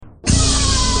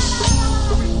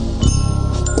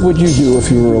What would you do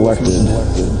if you were elected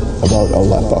about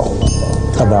Aleppo?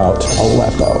 About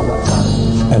Aleppo.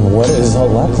 And what is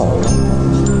Aleppo?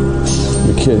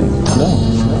 You're kidding.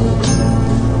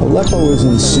 No. Aleppo is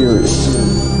in Syria.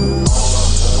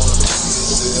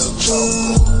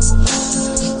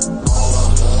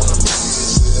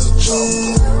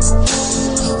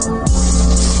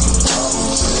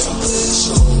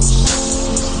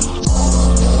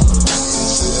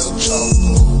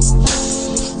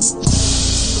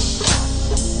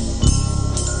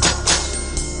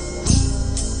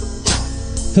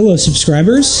 Hello,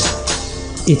 subscribers.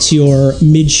 It's your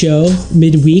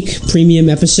midweek premium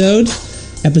episode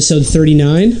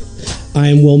 39. I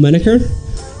am Will Menaker.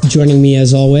 Joining me,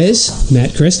 as always,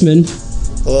 Matt Christman.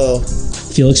 Hello.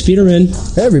 Felix Peterman.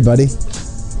 Hey, everybody.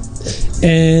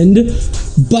 And,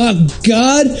 by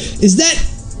God, is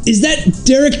that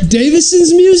Derek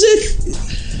Davison's music?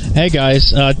 Hey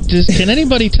guys, can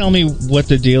anybody tell me what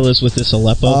the deal is with this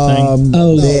Aleppo thing?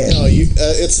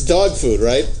 It's dog food,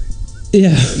 right?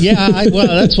 Yeah. Yeah, well,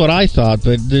 that's what I thought,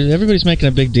 but everybody's making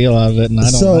a big deal out of it, and I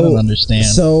don't understand.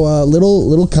 So,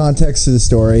 little context to the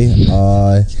story.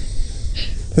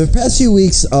 For the past few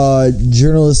weeks,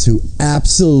 journalists who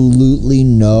absolutely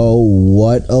know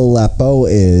what Aleppo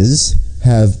is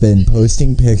have been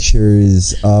posting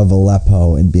pictures of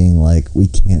Aleppo and being like, we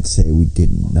can't say we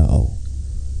didn't know.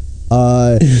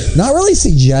 Not really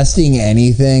suggesting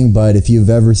anything, but if you've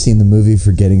ever seen the movie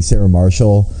Forgetting Sarah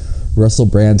Marshall, Russell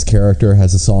Brand's character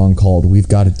has a song called "We've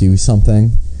Got to Do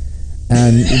Something,"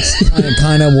 and it's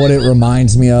kind of what it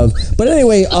reminds me of. But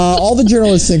anyway, all the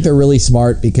journalists think they're really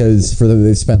smart because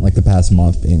they've spent like the past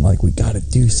month being like, "We got to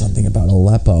do something about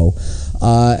Aleppo,"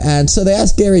 and so they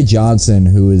asked Gary Johnson,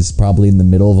 who is probably in the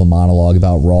middle of a monologue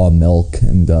about raw milk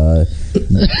and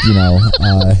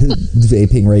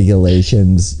vaping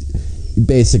regulations.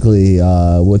 Basically,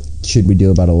 what should we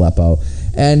do about Aleppo?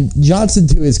 And Johnson,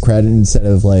 to his credit, instead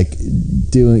of like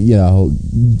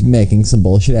making some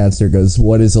bullshit answer, goes,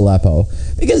 "What is Aleppo?"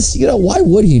 Because why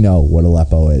would he know what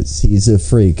Aleppo is? He's a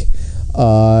freak.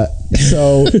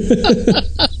 So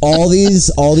all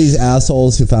these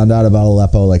assholes who found out about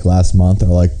Aleppo like last month are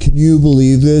like, "Can you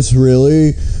believe this?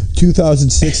 Really?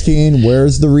 2016,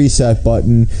 where's the reset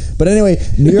button?" But anyway,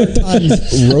 New York Times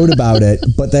wrote about it,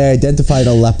 but they identified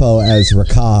Aleppo as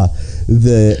Raqqa,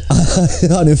 the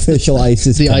unofficial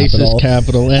ISIS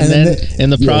capital. And then in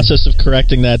the process of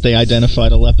correcting that, they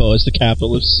identified Aleppo as the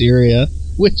capital of Syria,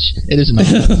 which it is not.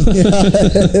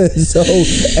 So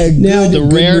the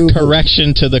rare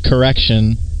correction to the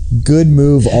correction. Good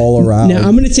move all around. Now,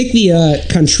 I'm going to take the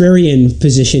contrarian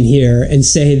position here and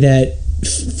say that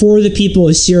for the people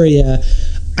of Syria,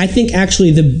 I think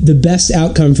actually the best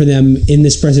outcome for them in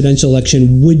this presidential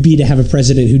election would be to have a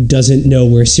president who doesn't know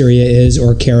where Syria is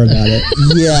or care about it.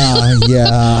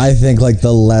 Yeah. I think like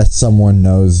the less someone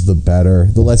knows, the better.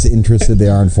 The less interested they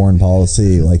are in foreign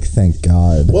policy. Like, thank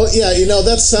God. Well, yeah,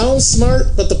 that sounds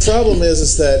smart, but the problem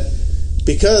is that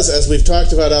because, as we've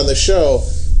talked about on the show,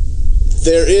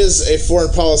 there is a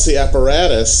foreign policy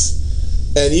apparatus.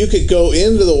 And you could go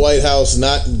into the White House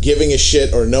not giving a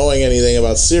shit or knowing anything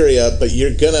about Syria, but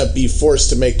you're going to be forced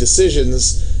to make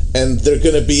decisions, and they're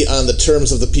going to be on the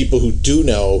terms of the people who do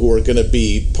know, who are going to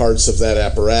be parts of that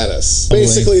apparatus.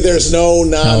 Basically, there's no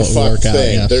non-fucked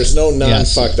thing. Yes. There's no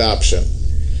non-fucked option.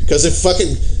 Because if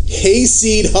fucking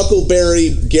hayseed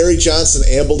Huckleberry Gary Johnson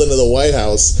ambled into the White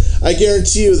House, I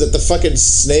guarantee you that the fucking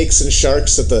snakes and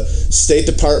sharks at the State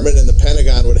Department and the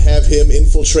Pentagon would have him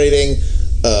infiltrating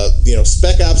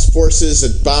spec ops forces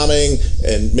and bombing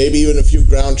and maybe even a few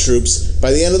ground troops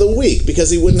by the end of the week, because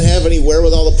he wouldn't have any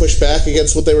wherewithal to push back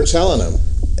against what they were telling him.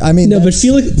 I mean,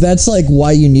 that's like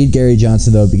why you need Gary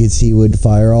Johnson, though, because he would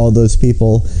fire all those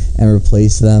people and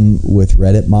replace them with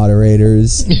Reddit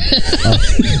moderators.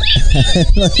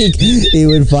 He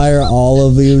would fire all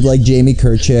of you, like Jamie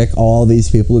Kirchick. All these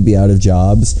people would be out of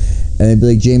jobs. And they'd be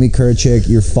like, "Jamie Kirchick,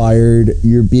 you're fired.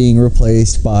 You're being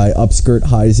replaced by Upskirt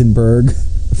Heisenberg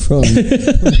from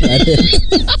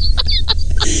Reddit."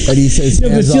 And he says,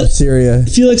 "Hands off Syria."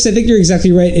 Felix, I think you're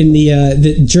exactly right in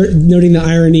noting the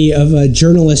irony of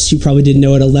journalists who probably didn't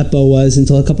know what Aleppo was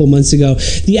until a couple months ago.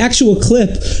 The actual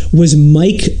clip was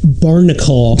Mike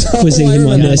Barnicle quizzing him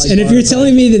on this. And if you're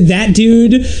telling me that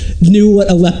dude knew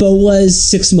what Aleppo was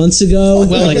 6 months ago,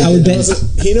 I would bet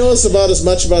he knows about as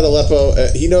much about Aleppo.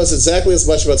 He knows exactly as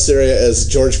much about Syria as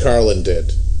George Carlin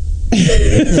did.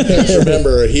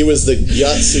 Remember, he was the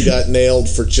Yutz who got nailed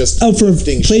for just for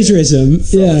plagiarism.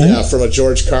 From a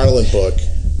George Carlin book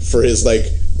for his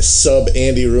sub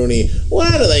Andy Rooney.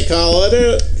 Why do they call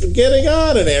it getting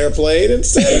on an airplane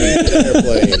instead of an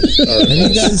airplane? Have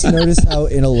you guys noticed how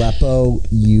in Aleppo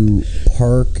you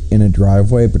park in a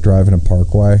driveway but drive in a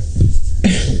parkway?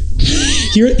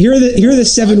 Here are the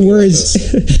 7 words.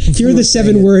 Here are the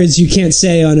 7 words you can't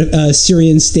say on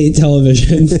Syrian state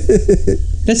television.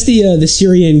 That's the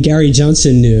Syrian Gary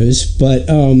Johnson news. But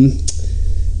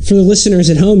for the listeners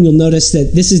at home, you'll notice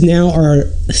that this is now our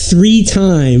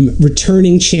 3-time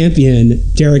returning champion.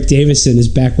 Derek Davison is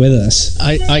back with us.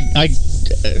 I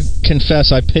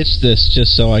confess I pitched this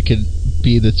just so I could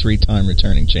be the 3-time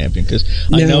returning champion, because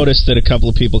I noticed that a couple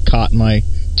of people caught my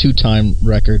 2-time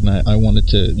record, and I wanted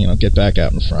to get back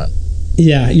out in front.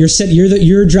 Yeah,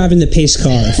 you're driving the pace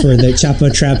car for the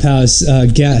Chapo Trap House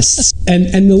guests,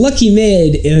 and the Lucky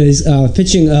Maid is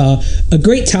pitching a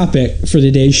great topic for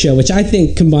today's show, which I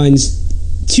think combines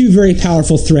 2 very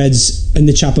powerful threads in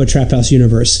the Chapo Trap House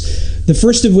universe. The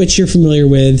first of which you're familiar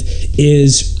with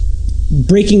is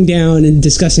breaking down and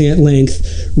discussing at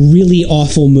length really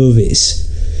awful movies.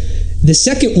 The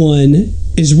second one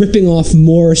is ripping off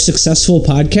more successful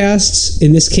podcasts.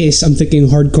 In this case, I'm thinking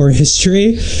Hardcore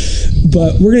History,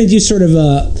 but we're going to do sort of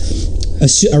a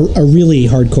really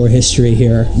hardcore history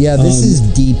here. Yeah, this is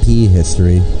DP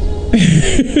history.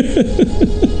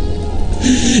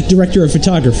 Director of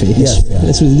photography. Yes. Yeah.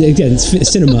 This was, again,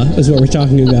 cinema is what we're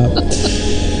talking about.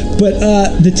 But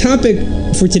the topic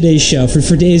for today's show, for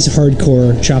today's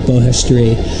hardcore Chapo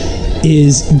history,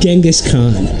 is Genghis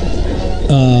Khan.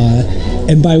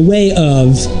 And by way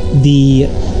of the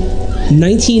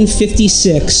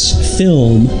 1956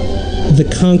 film The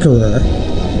Conqueror,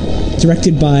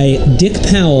 directed by Dick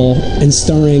Powell and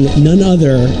starring none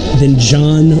other than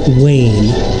John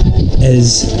Wayne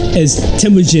as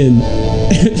Temujin.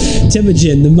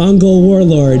 Temujin, the Mongol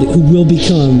warlord who will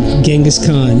become Genghis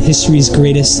Khan, history's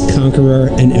greatest conqueror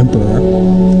and emperor.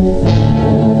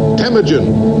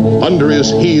 Temujin, under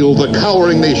his heel the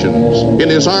cowering nations, in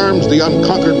his arms the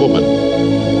unconquered woman.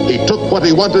 He took what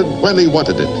he wanted when he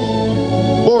wanted it.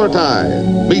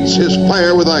 Borutai meets his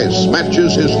fire with ice,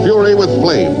 matches his fury with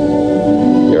flame.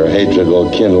 Your hatred will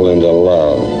kindle into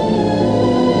love.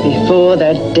 Before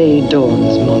that day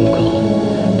dawns,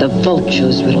 Mongol, the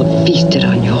vultures will have feasted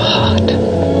on your heart.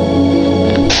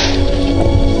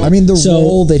 I mean, the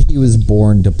role that he was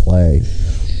born to play.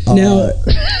 Now,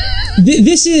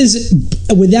 this is,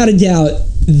 without a doubt,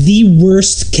 the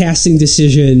worst casting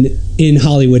decision in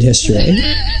Hollywood history.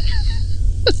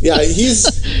 Yeah, he's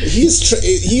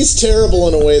terrible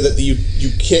in a way that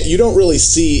you don't really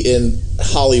see in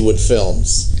Hollywood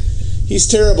films. He's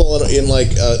terrible in like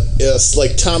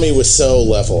Tommy Wiseau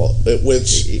level,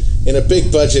 which in a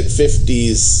big budget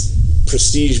 50s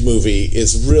prestige movie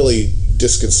is really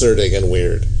disconcerting and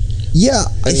weird. Yeah,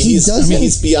 I mean,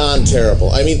 he's beyond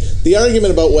terrible. I mean, the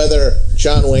argument about whether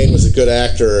John Wayne was a good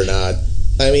actor or not,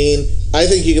 I mean, I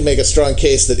think you can make a strong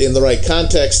case that in the right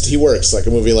context, he works, like a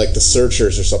movie like The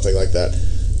Searchers or something like that.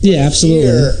 Yeah, absolutely.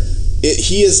 Here,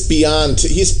 he is beyond,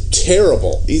 he's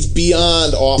terrible. He's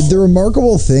beyond awful. The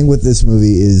remarkable thing with this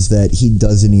movie is that he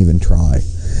doesn't even try.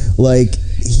 Like,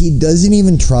 he doesn't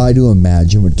even try to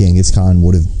imagine what Genghis Khan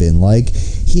would have been like.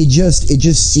 It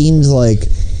just seems like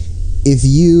if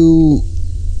you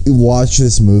watch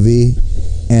this movie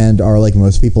and are like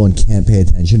most people and can't pay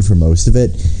attention for most of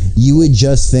it, you would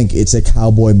just think it's a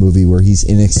cowboy movie where he's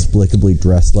inexplicably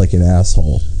dressed like an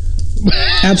asshole.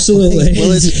 Absolutely.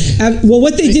 Well,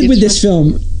 what they did with this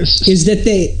film is that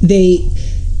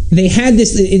they had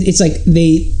this. It's like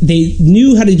they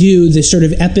knew how to do this sort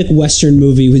of epic Western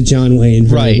movie with John Wayne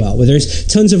very well, where there's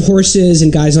tons of horses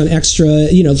and guys on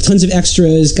tons of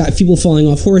extras, got people falling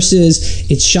off horses.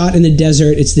 It's shot in the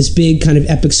desert. It's this big kind of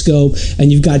epic scope,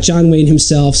 and you've got John Wayne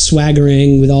himself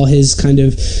swaggering with all his kind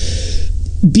of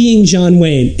being John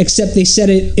Wayne, except they set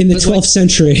it in the 12th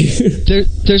century.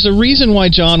 There's a reason why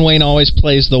John Wayne always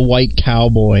plays the white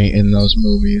cowboy in those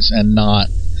movies and not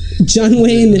John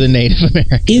Wayne, the Native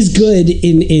American, is good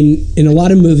in a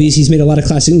lot of movies. He's made a lot of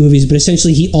classic movies, but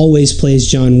essentially he always plays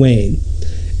John Wayne.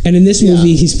 And in this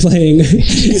movie, he's playing a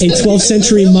 12th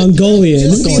century Mongolian.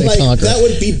 That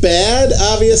would be bad,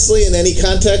 obviously, in any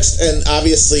context, and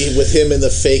obviously with him in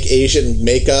the fake Asian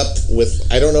makeup.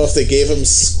 I don't know if they gave him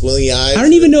squinty eyes. I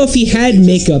don't even know if he had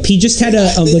makeup. He just had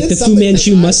the Fu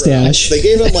Manchu mustache. They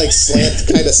gave him like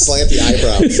kind of slanty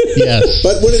eyebrows. Yes.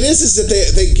 But what it is that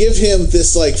they give him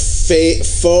this like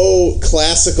faux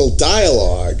classical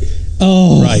dialogue.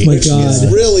 Oh, my which God.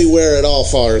 is really where it all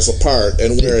falls apart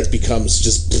and where it becomes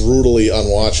just brutally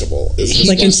unwatchable. Is just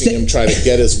watching him try to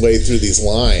get his way through these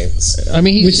lines. I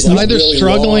mean, he's either really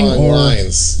struggling or...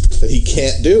 lines. that he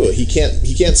can't do. He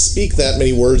can't speak that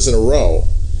many words in a row.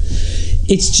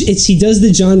 It's he does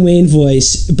the John Wayne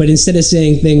voice, but instead of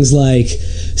saying things like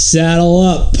 "saddle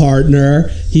up,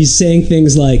 partner," he's saying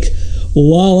things like,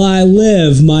 "While I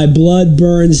live, my blood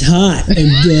burns hot,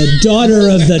 and the daughter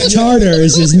of the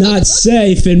Tartars is not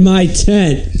safe in my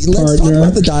tent." Let's talk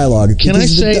about the dialogue. Can I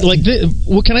say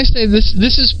can I say this?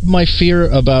 This is my fear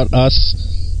about us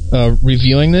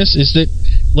reviewing this. Is that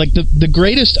like the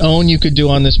greatest own you could do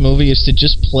on this movie is to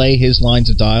just play his lines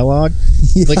of dialogue,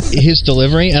 like his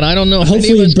delivery, and I don't know.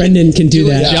 Hopefully, Brendan can do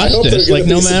that. Justice, like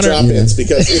no matter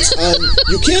because it's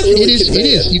you can't really. It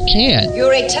is. You can't. You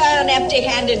return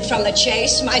empty-handed from the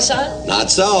chase, my son? Not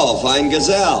so, fine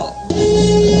gazelle.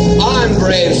 On,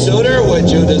 brave suitor, would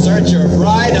you desert your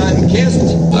bride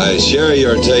unkissed? I share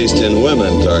your taste in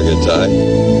women,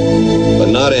 Targetai, but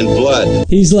not in blood.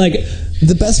 He's like,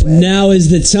 the best way. Now is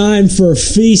the time for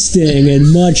feasting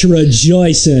and much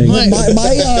rejoicing.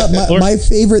 My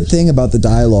favorite thing about the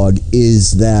dialogue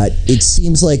is that it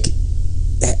seems like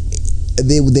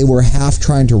they were half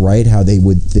trying to write how they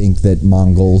would think that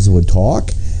Mongols would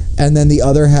talk, and then the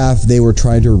other half they were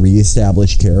trying to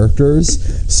reestablish characters.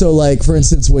 So, like for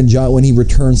instance, when he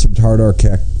returns from Tartar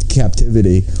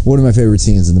captivity, one of my favorite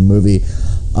scenes in the movie,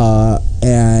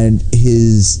 and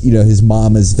his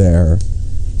mom is there.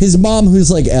 His mom,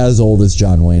 who's like as old as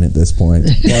John Wayne at this point.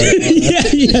 But,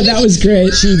 yeah, that was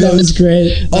great. That was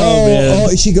great.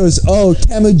 She goes, "Oh,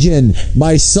 Temujin,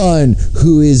 my son,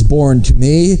 who is born to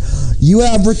me, you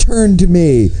have returned to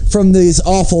me from this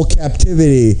awful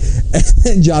captivity." And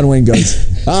then John Wayne goes,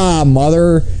 "Ah,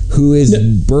 mother, who is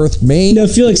birthed me." No,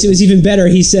 Felix, it was even better.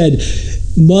 He said,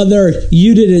 "Mother,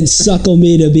 you didn't suckle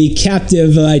me to be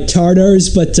captive by Tartars,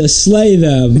 but to slay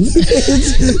them."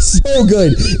 It's so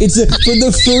good. It's for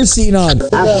the first scene on.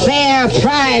 A fair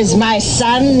prize, my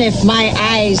son, if my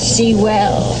eyes see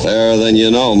well. Fairer than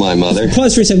you know, my mother.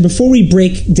 Pause for a second. Before we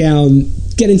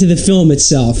get into the film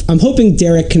itself, I'm hoping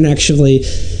Derek can actually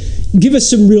give us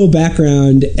some real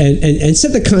background and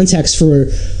set the context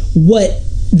for what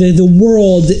the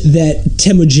world that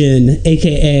Temujin,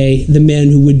 a.k.a. the man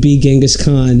who would be Genghis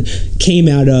Khan, came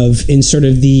out of in sort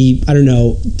of the,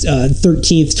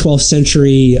 13th, 12th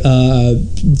century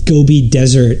Gobi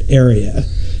Desert area.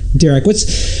 Derek, what's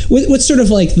sort of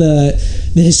like the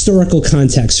historical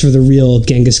context for the real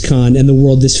Genghis Khan and the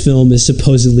world this film is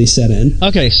supposedly set in?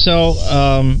 Okay, so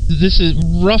this is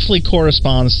roughly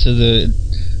corresponds to the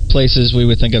places we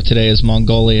would think of today as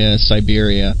Mongolia,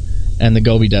 Siberia, and the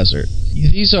Gobi Desert.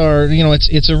 These are,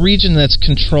 it's a region that's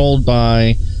controlled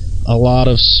by a lot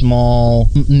of small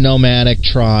nomadic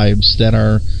tribes that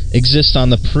exist on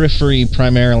the periphery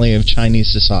primarily of Chinese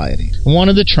society. One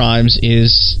of the tribes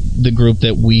is the group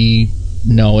that we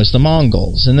know as the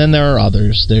Mongols, and then there are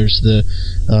others. There's the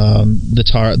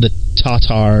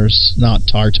Tatars, not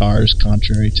Tartars,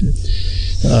 contrary to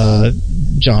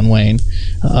John Wayne.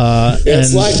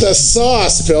 It's like the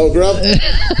sauce, Pilgrim.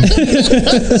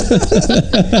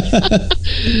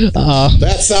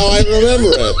 That's how I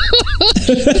remember it.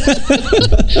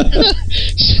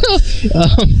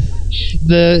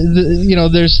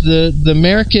 There's the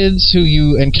Merkids, who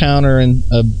you encounter in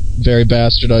a very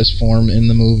bastardized form in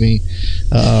the movie,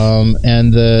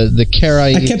 and the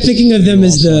Karaites. I kept thinking of them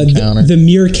as the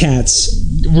meerkats.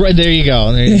 Right, there you go.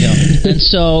 And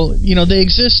so, they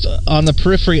exist on the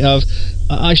periphery of,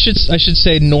 I should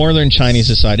say, northern Chinese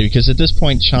society, because at this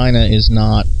point China is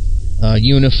not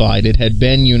unified. It had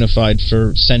been unified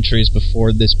for centuries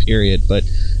before this period, but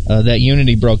that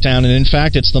unity broke down, and in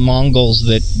fact it's the Mongols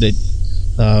that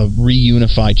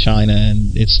reunify China,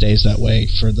 and it stays that way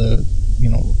for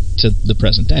to the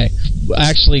present day.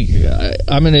 Actually,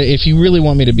 I'm gonna, if you really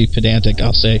want me to be pedantic,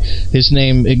 I'll say his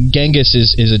name Genghis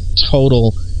is a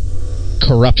total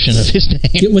corruption of his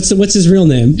name. What's his real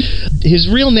name? His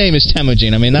real name is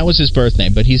Temujin. I mean, that was his birth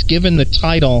name, but he's given the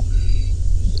title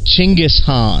Chinggis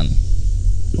Khan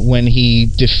when he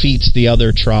defeats the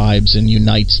other tribes and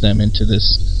unites them into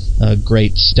this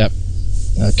great steppe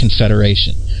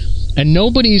confederation. And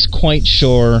nobody's quite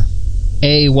sure,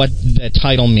 A, what that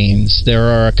title means. There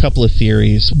are a couple of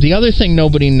theories. The other thing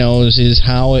nobody knows is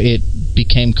how it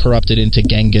became corrupted into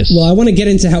Genghis. Well, I want to get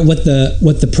into what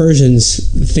the Persians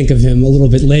think of him a little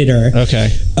bit later. Okay.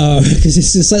 Because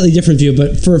it's a slightly different view,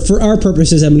 but for our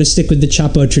purposes, I'm going to stick with the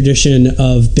Chapo tradition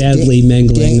of badly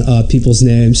mangling people's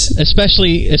names.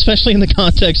 Especially in the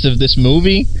context of this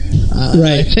movie,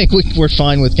 right. I think we're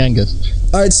fine with Genghis.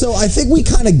 All right, so I think we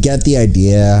kind of get the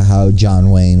idea how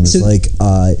John Wayne was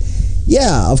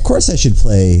yeah, of course I should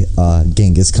play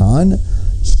Genghis Khan.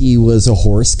 He was a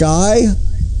horse guy.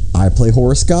 I play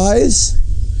horse guys.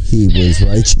 He was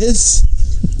righteous.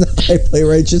 I play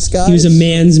righteous guys. He was a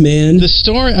man's man. The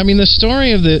story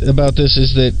about this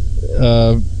is that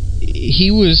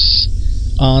he was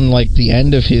on like the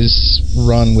end of his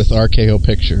run with RKO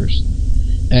Pictures,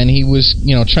 and he was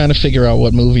trying to figure out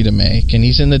what movie to make, and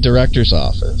he's in the director's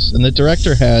office, and the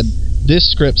director had this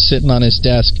script sitting on his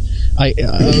desk,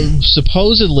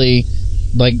 supposedly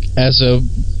like as a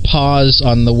pause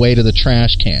on the way to the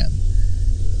trash can.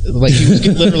 Like he was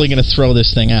literally going to throw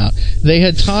this thing out. They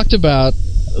had talked about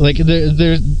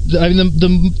the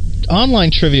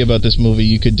online trivia about this movie.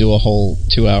 You could do a whole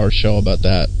 2-hour show about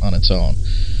that on its own.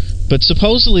 But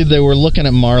supposedly they were looking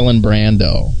at Marlon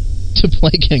Brando to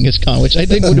play Genghis Khan, which I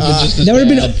think would have been just as that would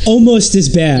bad. have been almost as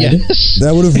bad. Yes.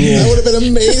 That would have ruled. That would have been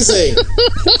amazing.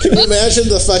 Can you imagine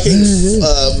the fucking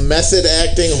method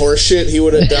acting horseshit he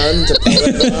would have done to pull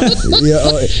it off? Yeah,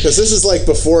 because this is like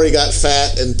before he got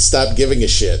fat and stopped giving a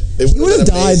shit. He would have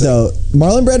died though.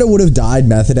 Marlon Brando would have died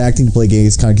method acting to play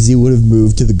Genghis Khan because he would have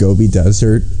moved to the Gobi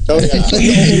Desert. Oh yeah,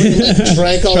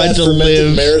 drank all that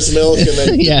fermented mare's milk and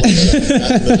then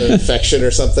gotten an infection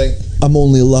or something. I'm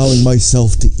only allowing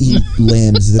myself to eat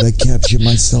lambs that I capture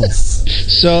myself.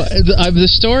 So the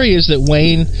story is that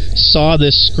Wayne saw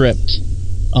this script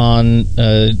on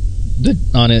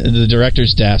the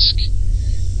director's desk,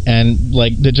 and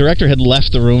like the director had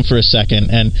left the room for a second,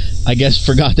 and I guess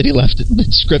forgot that he left the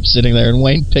script sitting there, and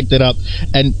Wayne picked it up,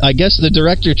 and I guess the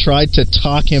director tried to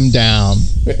talk him down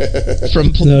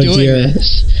from doing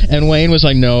this, and Wayne was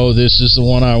like, "No, this is the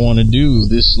one I want to do.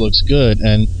 This looks good,"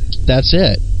 and that's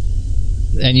it.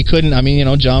 And you couldn't,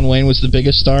 John Wayne was the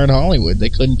biggest star in Hollywood. They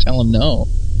couldn't tell him no.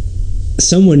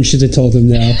 Someone should have told him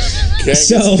no. God,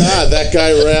 that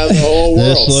guy ran the whole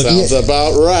world. Sounds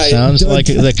about right. Sounds like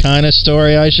the kind of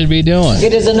story I should be doing.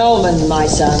 It is an omen, my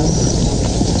son.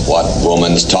 What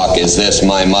woman's talk is this,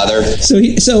 my mother? So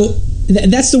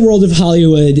that's the world of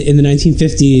Hollywood in the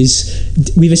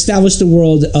 1950s. We've established the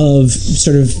world of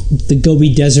sort of the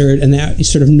Gobi Desert and that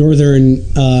sort of northern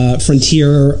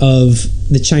frontier of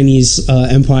the Chinese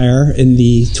Empire in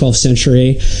the 12th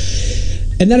century.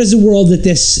 And that is the world that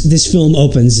this film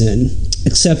opens in.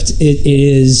 Except it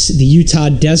is the Utah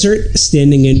Desert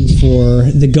standing in for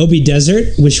the Gobi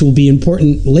Desert, which will be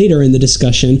important later in the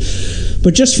discussion.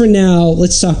 But just for now,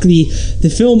 let's talk.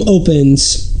 The film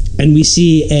opens and we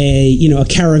see a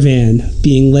caravan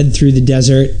being led through the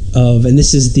desert and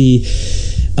this is the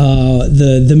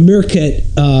Mirkat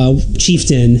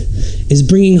chieftain is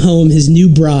bringing home his new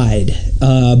bride,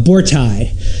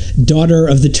 Bortai, daughter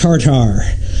of the Tartar,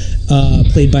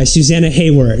 played by Susanna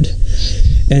Hayward.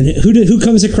 And who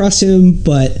comes across him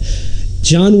but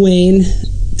John Wayne,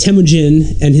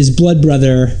 Temujin, and his blood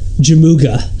brother,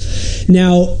 Jamuga.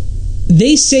 Now,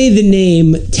 they say the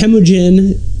name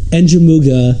Temujin and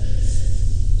Jamuga,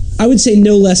 I would say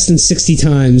no less than 60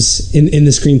 times in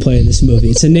the screenplay of this movie.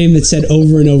 It's a name that's said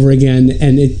over and over again,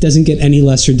 and it doesn't get any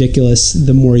less ridiculous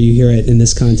the more you hear it in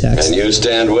this context. And you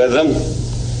stand with them?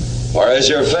 Where is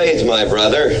your faith, my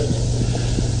brother?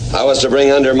 I was to bring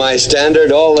under my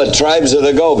standard all the tribes of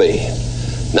the Gobi.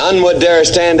 None would dare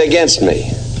stand against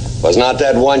me. Was not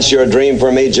that once your dream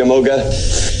for me, Jamuga?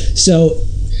 So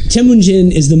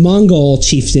Temujin is the Mongol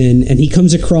chieftain, and he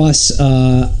comes across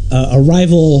a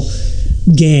rival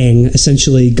gang,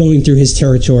 essentially, going through his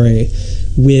territory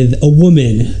with a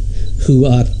woman who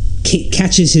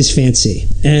catches his fancy.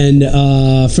 And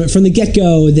from the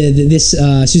get-go, this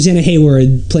Susanna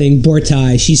Hayward playing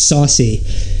Bortai, she's saucy.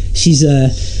 She's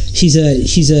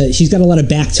got a lot of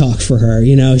back talk for her.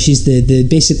 She's the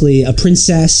basically a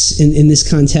princess in this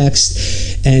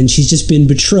context, and she's just been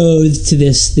betrothed to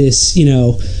this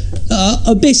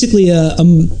basically a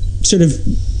sort of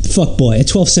fuckboy, a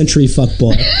 12th century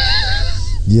fuckboy.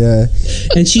 Yeah.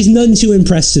 And she's none too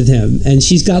impressed with him, and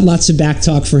she's got lots of back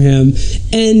talk for him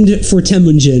and for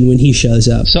Temujin when he shows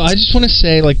up. So I just want to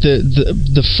say, like,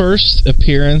 the first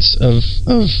appearance of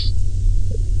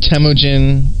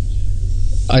Temujin,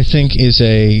 I think, is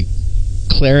a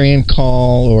clarion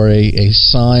call or a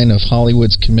sign of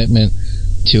Hollywood's commitment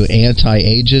to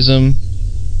anti-ageism,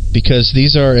 because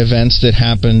these are events that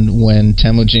happened when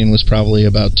Temujin was probably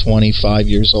about 25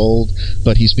 years old,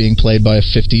 but he's being played by a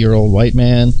 50-year-old white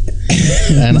man.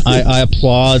 And I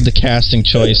applaud the casting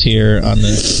choice here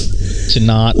to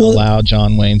not allow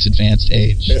John Wayne's advanced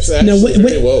age. It's actually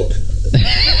very woke.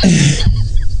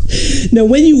 Now,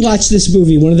 when you watch this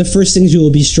movie, one of the first things you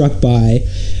will be struck by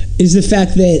is the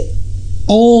fact that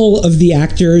all of the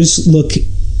actors look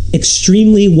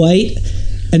extremely white,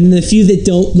 and the few that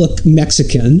don't look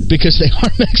Mexican. Because they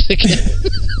are Mexican.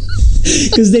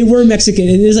 because they were Mexican,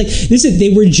 and it's like, listen,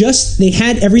 they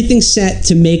had everything set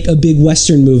to make a big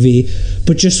Western movie,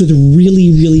 but just with really,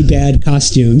 really bad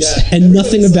costumes, and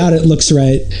nothing about it looks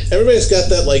right. Everybody's got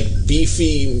that like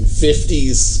beefy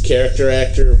 50s character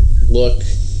actor look.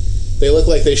 They look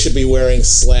like they should be wearing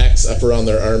slacks up around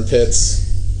their armpits.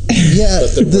 Yeah,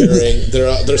 but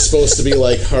they're supposed to be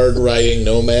like hard riding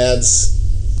nomads.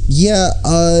 Yeah,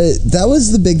 that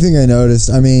was the big thing I noticed.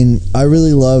 I mean, I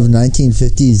really love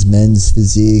 1950s men's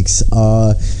physiques.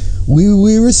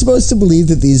 We were supposed to believe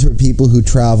that these were people who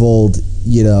traveled,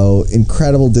 you know,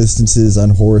 incredible distances on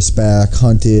horseback,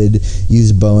 hunted,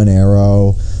 used bow and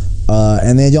arrow,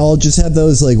 and they all just had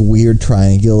those like weird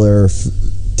triangular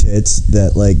tits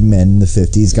that like men in the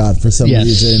 50s got for some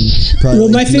reason. Well,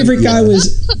 my favorite guy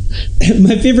was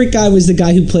the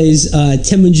guy who plays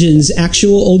Temujin's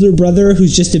actual older brother,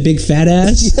 who's just a big fat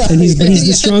ass, and he's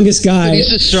the strongest guy.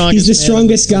 He's the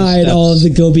strongest guy in all of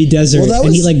the Gobi Desert,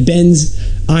 and he like bends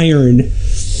iron.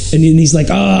 And he's like,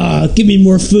 give me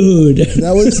more food.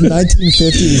 That was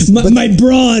 1950s. my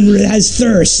brawn has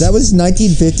thirst. That was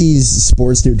 1950s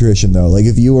sports nutrition, though. Like,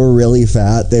 if you were really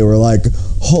fat, they were like,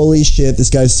 holy shit, this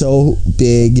guy's so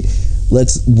big.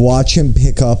 Let's watch him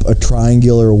pick up a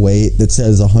triangular weight that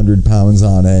says 100 pounds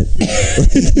on it.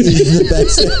 He's the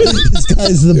best. This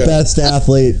guy's the best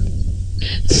athlete.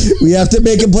 We have to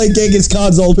make him play Genghis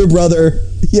Khan's older brother.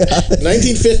 Yeah.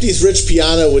 1950s Rich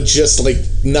Piana would just like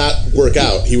not work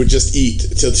out. He would just eat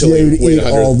till he weighed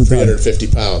 350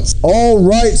 pounds. All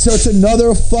right, so it's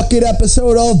another fucking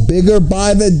episode of Bigger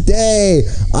by the Day.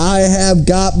 I have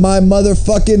got my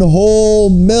motherfucking whole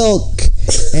milk.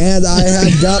 And I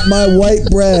have got my white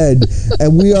bread.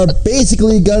 And we are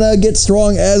basically gonna get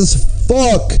strong as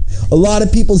fuck. A lot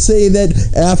of people say that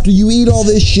after you eat all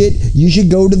this shit, you should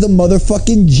go to the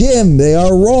motherfucking gym. They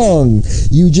are wrong.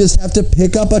 You just have to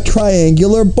pick up a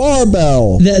triangular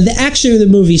barbell. The action of the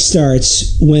movie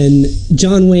starts when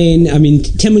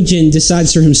Temujin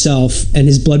decides for himself and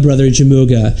his blood brother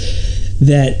Jamuga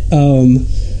that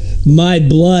my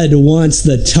blood wants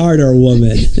the Tartar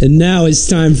woman, and now it's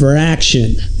time for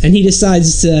action. And he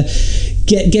decides to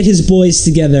get his boys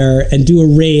together and do a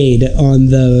raid on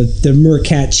the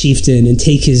Mercat chieftain and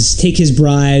take his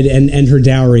bride and her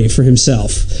dowry for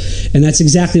himself. And that's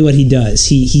exactly what he does.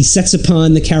 He sets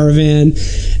upon the caravan,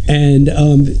 and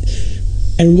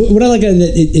what I like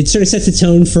it sort of sets the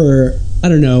tone for, I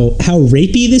don't know, how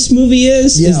rapey this movie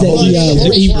is. Yeah, is that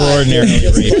extraordinarily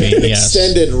rapey. Yes.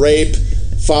 Extended rape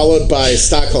followed by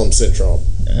Stockholm syndrome.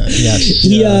 Yes.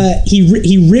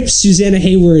 He rips Susanna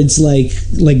Hayward's like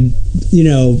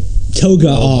toga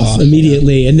off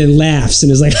immediately, and then laughs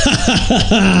and is like, ha, ha, ha,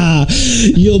 ha,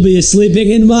 you'll be sleeping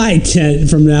in my tent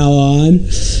from now on.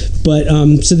 But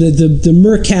so the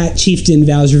Mercat chieftain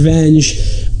vows revenge,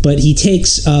 but he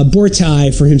takes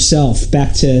Bortai for himself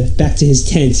back to his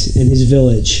tent and his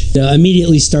village.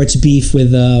 Immediately starts beef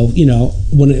with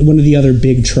one of the other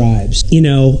big tribes.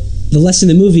 The lesson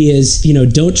in the movie is,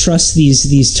 don't trust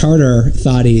these Tartar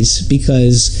thotties,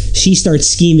 because she starts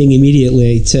scheming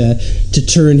immediately to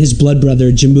turn his blood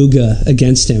brother Jamuga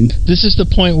against him. This is the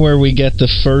point where we get the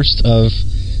first of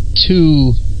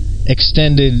two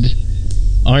extended,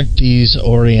 aren't these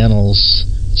Orientals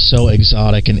so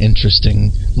exotic and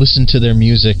interesting? Listen to their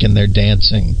music and their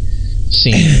dancing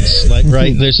scenes.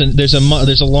 Right?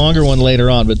 There's a longer one later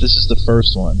on, but this is the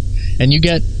first one, and you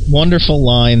get wonderful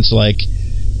lines like,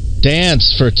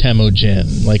 "Dance for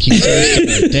Temujin." Like he says to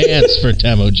her, "Dance for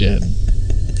Temujin."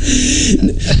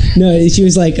 No, she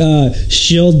was like,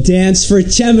 "She'll dance for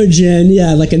Temujin."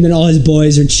 Yeah, and then all his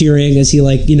boys are cheering as he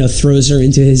throws her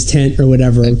into his tent or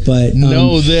whatever. But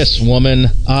know this,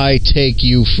 woman, I take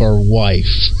you for wife.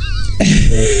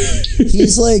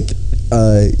 He's like,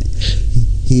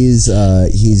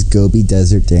 he's Gobi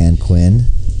Desert Dan Quinn.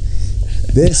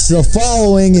 The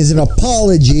following is an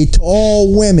apology to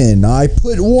all women. I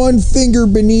put one finger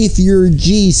beneath your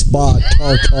G-spot,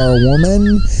 Tartar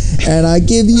woman, and I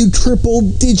give you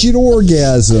triple-digit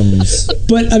orgasms.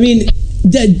 But I mean,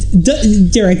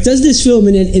 Derek, does this film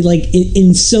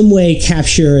in some way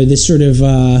capture this sort of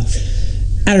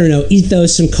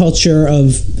ethos and culture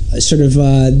of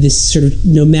this sort of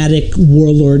nomadic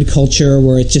warlord culture,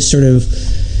 where it's just sort of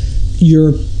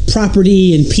your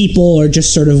property and people are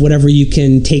just sort of whatever you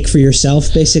can take for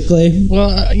yourself, basically? Well,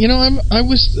 I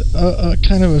was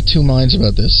kind of two minds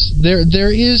about this.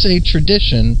 There is a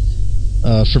tradition,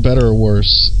 for better or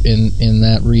worse, in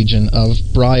that region of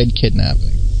bride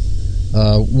kidnapping,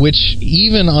 which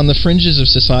even on the fringes of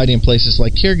society in places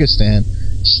like Kyrgyzstan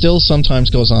still sometimes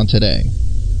goes on today.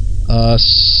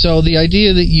 So the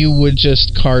idea that you would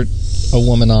just cart a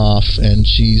woman off and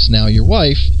she's now your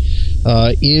wife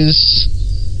is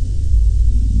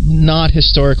not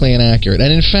historically inaccurate.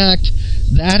 And in fact,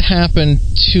 that happened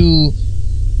to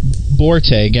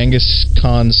Borte, Genghis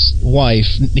Khan's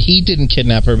wife. He didn't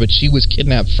kidnap her, but she was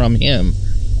kidnapped from him,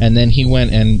 and then he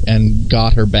went and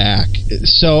got her back.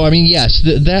 So, I mean, yes,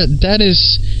 that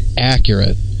is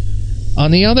accurate.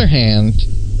 On the other hand,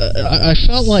 I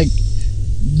felt like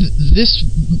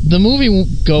the movie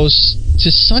goes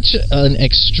to such an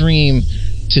extreme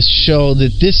to show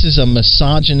that this is a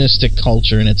misogynistic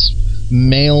culture and it's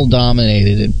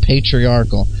male-dominated and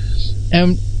patriarchal.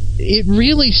 And it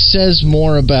really says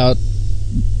more about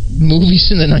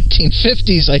movies in the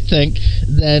 1950s, I think,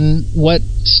 than what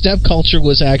step culture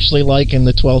was actually like in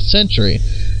the 12th century.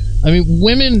 I mean,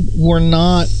 women were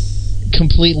not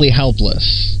completely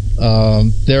helpless.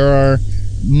 There are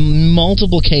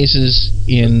multiple cases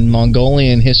in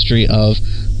Mongolian history of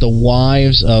the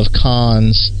wives of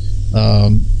Khans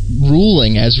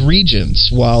ruling as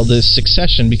regents while the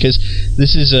succession, because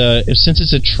this is since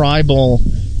it's a tribal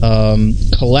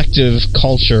collective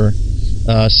culture,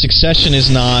 succession is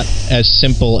not as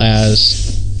simple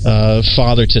as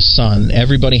father to son.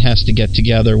 Everybody has to get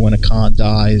together when a Khan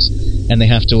dies, and they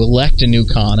have to elect a new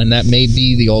Khan, and that may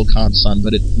be the old Khan's son,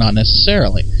 but not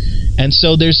necessarily. And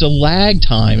so there's a lag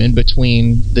time in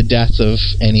between the death of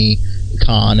any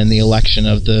Khan and the election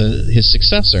of his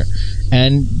successor.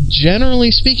 And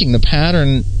generally speaking, the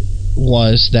pattern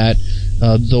was that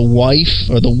the wife,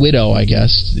 or the widow, I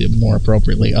guess, more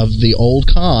appropriately, of the old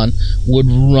Khan would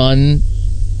run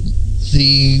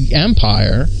the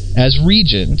empire as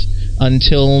regent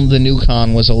until the new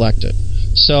Khan was elected.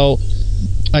 So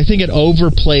I think it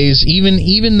overplays,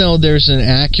 even though there's an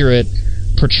accurate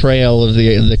portrayal of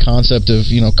the concept of,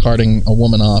 carting a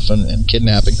woman off and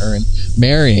kidnapping her and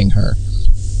marrying her.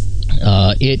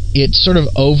 It sort of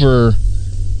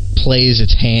overplays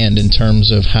its hand in terms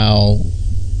of how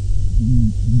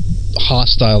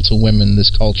hostile to women this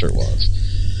culture was.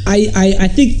 I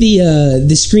think the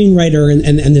screenwriter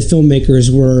and the filmmakers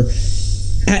were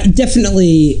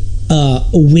definitely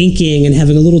winking and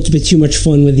having a little bit too much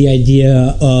fun with the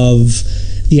idea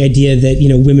that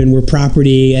women were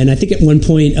property. And I think at one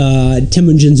point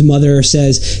Temujin's mother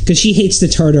says, because she hates the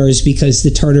Tartars because the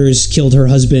Tartars killed her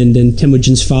husband and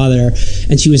Temujin's father,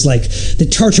 and she was like, the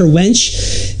Tartar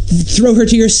wench, throw her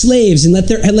to your slaves and let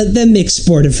them make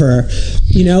sport of her,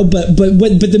 But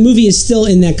the movie is still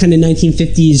in that kind of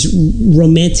 1950s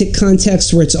romantic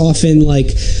context where it's often like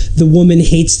the woman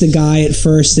hates the guy at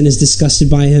first and is disgusted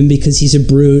by him because he's a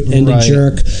brute and a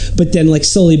jerk, but then like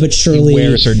slowly but surely he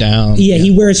wears her down. Yeah,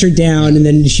 he wears her down, and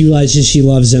then she realizes she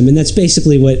loves him, and that's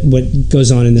basically what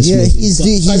goes on in this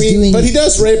movie. But he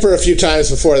does rape her a few times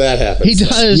before that happens. He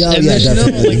does, and there's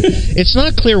it's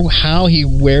not clear how he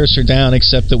wears her down,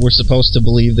 except that we're supposed to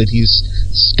believe that he's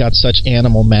got such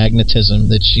animal magnetism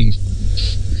that she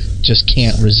just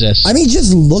can't resist. I mean,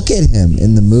 just look at him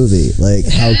in the movie. Like,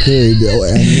 how could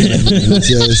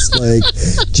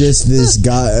just this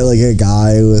guy, like a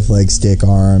guy with like stick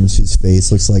arms, whose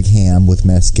face looks like ham with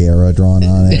mascara drawn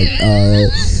on it.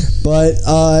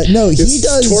 No, he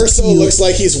does. His torso looks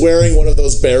like he's wearing one of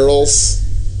those barrels.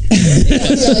 He's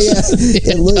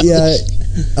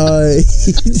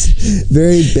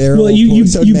very barrel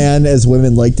man, as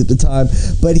women liked at the time.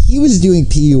 But he was doing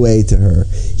PUA to her.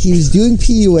 He was doing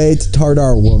PUA to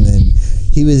Tartar woman.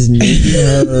 He was naking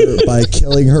her by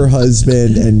killing her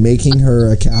husband and making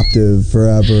her a captive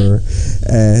forever,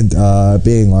 and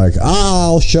being like,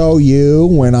 "I'll show you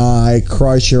when I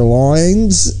crush your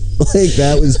loins." Like,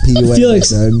 that was PUA.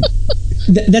 Felix,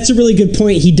 that's a really good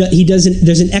point. He doesn't.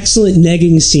 There's an excellent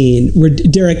negging scene where,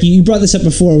 Derek, you brought this up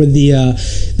before with the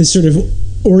sort of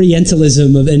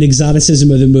Orientalism and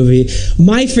exoticism of the movie.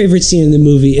 My favorite scene in the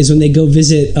movie is when they go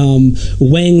visit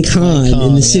Wang Khan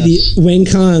in the city. Yes. Wang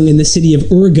Khan in the city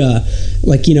of Urga.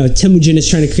 Like, Temujin is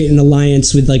trying to create an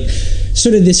alliance with like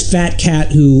sort of this fat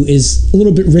cat who is a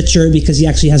little bit richer because he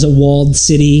actually has a walled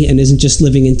city and isn't just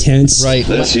living in tents. Right.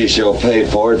 This you shall pay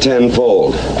for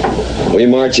tenfold. We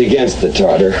march against the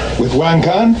Tartar. With Wang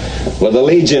Khan? With the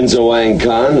legions of Wang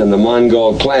Khan and the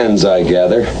Mongol clans, I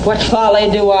gather. What folly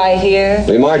do I hear?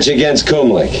 We march against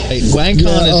Kumlik. Wang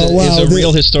Khan is a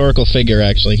real historical figure,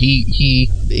 actually.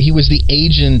 He was the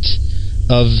agent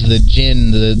of the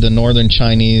Jin, the northern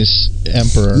Chinese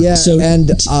emperor. Yeah,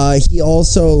 and he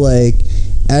also, like,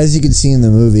 as you can see in the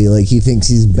movie, like, he thinks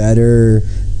he's better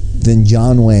than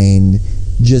John Wayne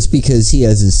just because he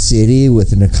has a city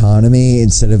with an economy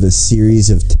instead of a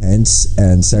series of tents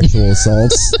and sexual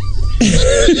assaults.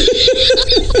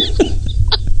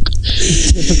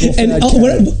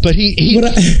 But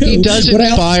he does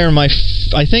inspire my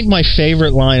I think my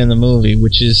favorite line in the movie,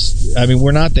 which is, I mean,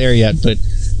 we're not there yet, but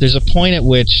there's a point at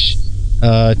which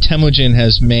Temujin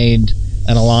has made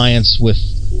an alliance with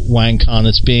Wang Khan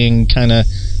that's being kind of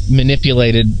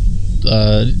manipulated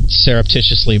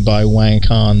surreptitiously by Wang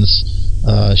Khan's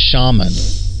shaman.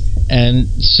 And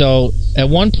so at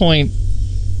one point,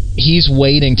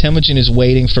 Temujin is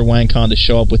waiting for Wang Khan to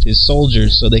show up with his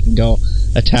soldiers so they can go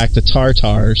attack the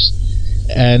Tartars.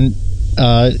 And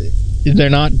they're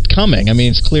not coming. I mean,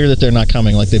 it's clear that they're not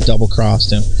coming, like they've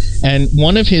double-crossed him. And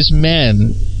one of his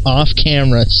men, off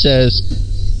camera, says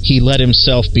he let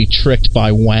himself be tricked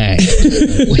by Wang.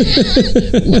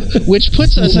 Which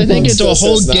puts us, I think, into a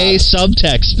whole gay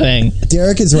subtext thing.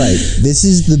 Derek is right. This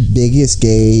is the biggest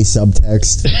gay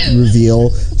subtext reveal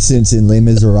since in Les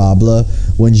Miserables,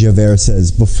 when Javert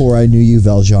says, "Before I knew you,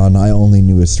 Valjean, I only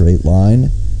knew a straight line."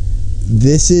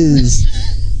 This is...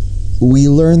 We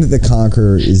learn that the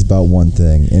Conqueror is about one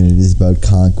thing, and it is about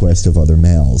conquest of other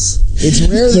males. It's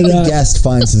rare that the guest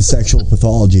finds the sexual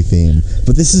pathology theme,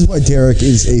 but this is why Derek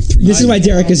is a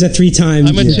three-time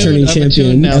returning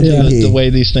champion. Now the way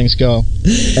these things go.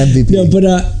 MVP. No, but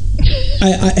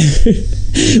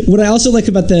what I also like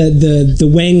about the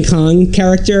Wang Kong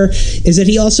character is that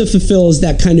he also fulfills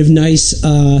that kind of nice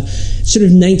sort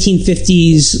of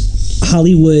 1950s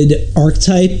Hollywood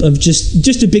archetype of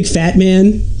just a big fat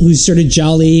man who's sort of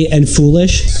jolly and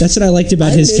foolish. That's what I liked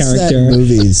about his character. That in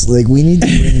movies, like, we need to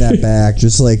bring that back.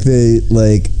 Just like the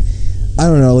I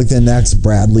don't know, like the next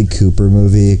Bradley Cooper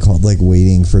movie called like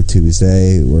Waiting for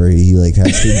Tuesday, where he like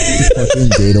has to fucking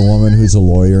date a woman who's a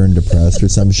lawyer and depressed or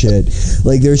some shit.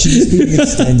 Like, there should just be an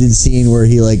extended scene where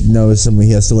he like knows somebody,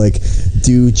 he has to like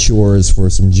do chores for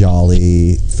some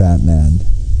jolly fat man.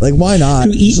 Like, why not?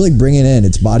 Just like bring it in.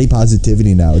 It's body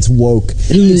positivity now. It's woke.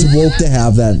 It's woke to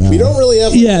have that now. We don't really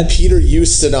have Peter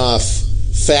Ustinov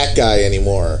fat guy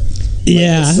anymore.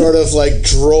 Yeah, sort of like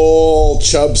droll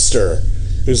chubster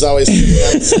who's always sitting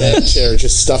on that chair,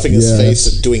 just stuffing his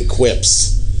face and doing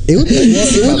quips. It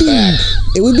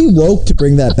would be woke to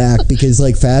bring that back, because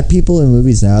like fat people in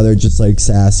movies now, they're just like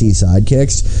sassy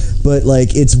sidekicks, but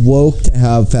like it's woke to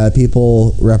have fat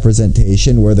people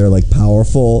representation where they're like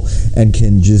powerful and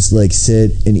can just like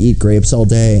sit and eat grapes all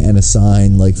day and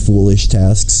assign like foolish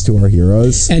tasks to our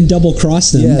heroes and double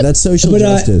cross them. Yeah, that's social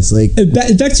justice. Like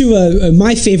back to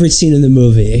my favorite scene in the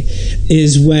movie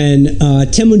is when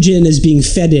Temujin is being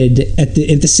feted at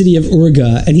the city of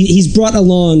Urga, and he's brought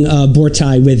along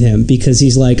Bortai with him because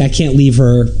he's like, I can't leave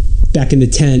her back in the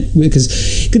tent,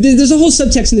 because there's a whole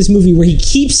subtext in this movie where he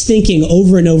keeps thinking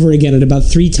over and over again, and about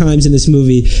 3 times in this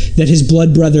movie, that his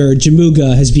blood brother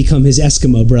Jamuga has become his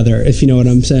Eskimo brother, if you know what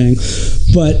I'm saying.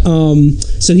 But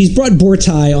so he's brought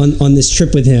Bortai on this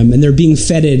trip with him, and they're being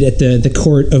feted at the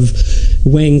court of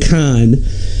Wang Khan,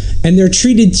 and they're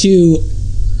treated to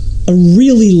a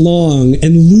really long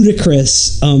and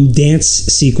ludicrous dance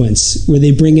sequence where they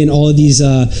bring in all of these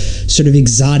sort of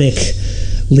exotic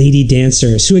lady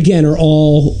dancers, who again are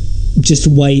all just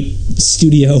white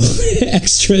studio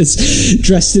extras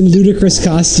dressed in ludicrous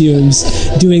costumes,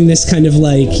 doing this kind of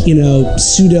like, you know,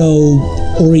 pseudo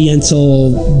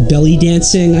oriental belly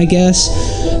dancing, I guess.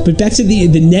 But back to the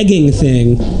negging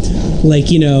thing,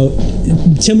 like, you know,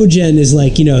 Temujin is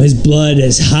like, you know, his blood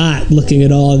is hot looking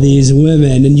at all of these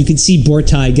women, and you can see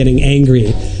Bortai getting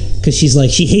angry because she's like,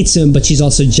 she hates him, but she's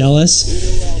also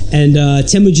jealous. And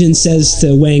Temujin says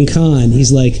to Wang Khan,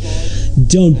 he's like,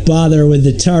 don't bother with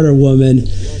the Tartar woman.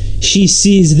 She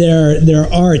sees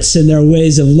their arts and their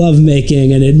ways of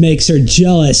lovemaking, and it makes her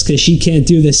jealous because she can't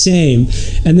do the same.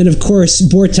 And then, of course,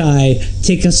 Bortai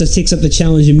takes up the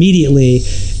challenge immediately,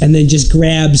 and then just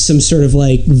grabs some sort of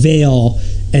like veil,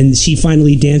 and she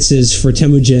finally dances for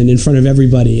Temujin in front of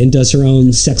everybody and does her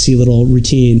own sexy little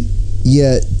routine.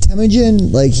 Yeah,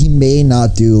 Temujin, like, he may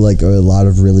not do like a lot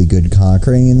of really good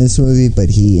conquering in this movie, but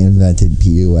he invented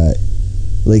Pirouette.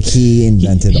 Like, he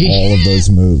invented all of those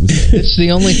moves. It's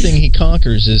the only thing he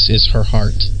conquers is her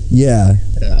heart. Yeah.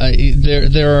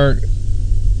 There are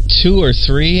 2 or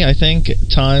 3, I think,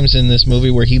 times in this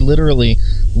movie where he literally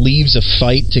leaves a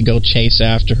fight to go chase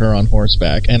after her on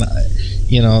horseback. And,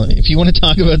 you know, if you want to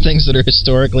talk about things that are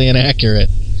historically inaccurate,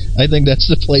 I think that's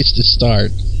the place to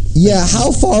start. Yeah,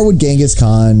 how far would Genghis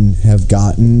Khan have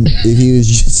gotten if he was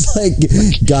just like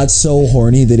got so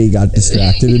horny that he got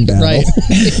distracted in battle? Right.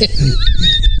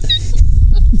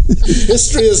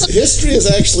 History is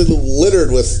actually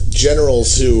littered with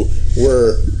generals who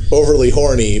were overly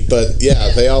horny, but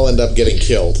yeah, they all end up getting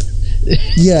killed.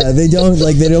 Yeah, they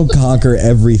don't conquer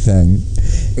everything.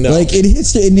 No. Like in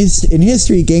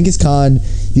history, Genghis Khan,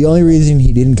 the only reason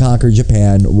he didn't conquer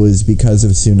Japan was because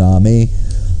of tsunami.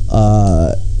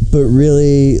 But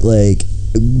really, like,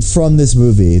 from this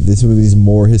movie is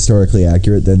more historically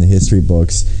accurate than the history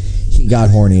books. He got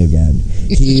horny again.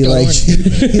 He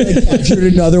captured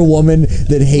another woman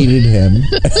that hated him.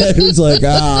 And it was like,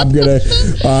 I'm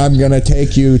gonna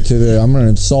take you I'm gonna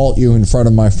insult you in front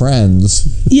of my friends.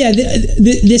 Yeah,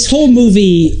 this whole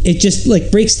movie, it just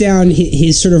like breaks down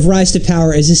his sort of rise to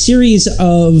power as a series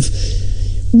of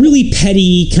really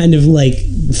petty kind of like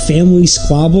family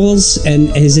squabbles and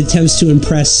his attempts to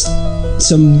impress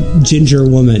some ginger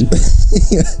woman.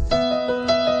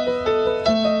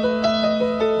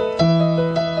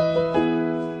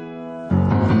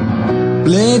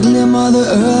 Lately, Mother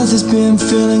Earth has been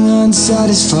feeling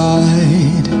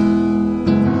unsatisfied.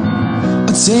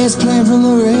 I'd say it's plain from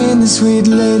the rain, the sweet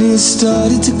lady has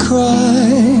started to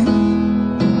cry.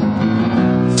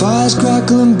 Fires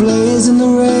crackle and blaze in the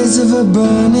rays of her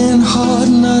burning heart,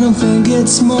 and I don't think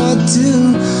it's smart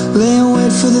to lay and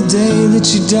wait for the day that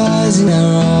she dies in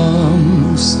our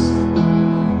arms.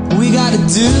 We gotta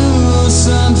do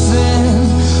something.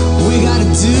 We gotta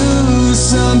do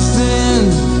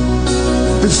something.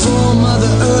 Before Mother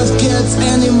Earth gets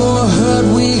any more hurt,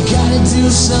 we gotta do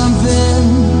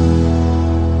something.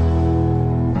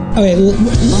 Okay,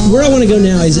 where I want to go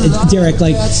now is, Derek,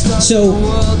 like, so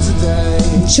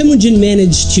Temujin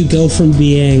managed to go from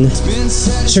being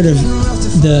sort of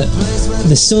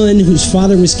the son whose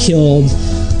father was killed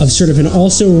of sort of an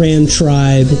also-ran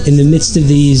tribe in the midst of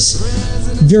these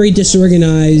very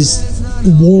disorganized,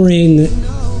 warring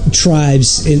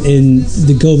tribes in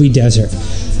the Gobi Desert.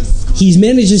 He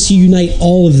manages to unite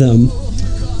all of them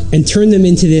and turn them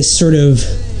into this sort of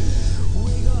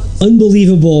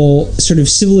unbelievable sort of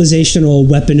civilizational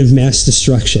weapon of mass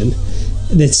destruction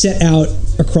that set out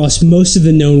across most of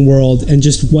the known world and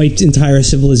just wiped entire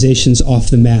civilizations off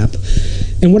the map.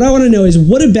 And what I want to know is,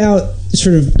 what about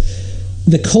sort of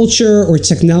the culture or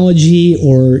technology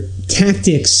or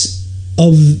tactics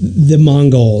of the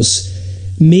Mongols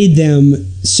made them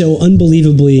so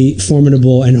unbelievably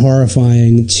formidable and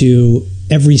horrifying to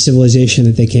every civilization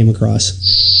that they came across?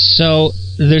 So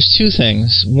there's two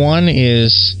things. One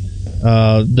is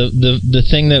the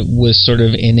thing that was sort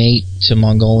of innate to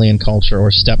Mongolian culture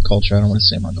or steppe culture, I don't want to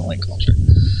say Mongolian culture,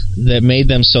 that made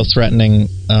them so threatening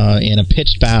in a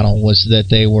pitched battle was that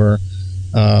they were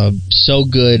so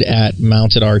good at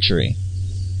mounted archery,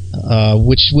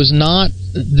 which was not,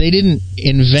 they didn't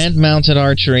invent mounted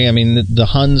archery. I mean, the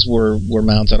Huns were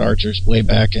mounted archers way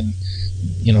back in,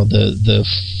 the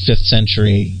 5th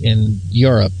century in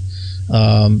Europe.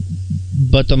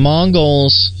 But the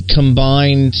Mongols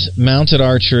combined mounted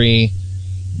archery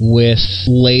with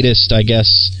latest, I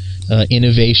guess,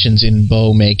 innovations in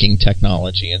bow making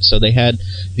technology, and so they had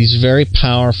these very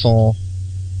powerful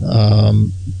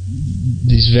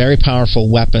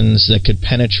weapons that could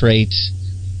penetrate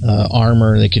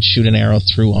armor. They could shoot an arrow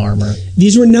through armor.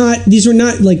 These were not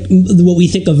like what we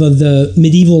think of the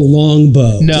medieval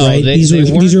longbow. No, right?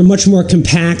 These were much more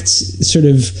compact, sort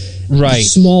of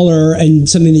smaller, and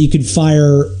something that you could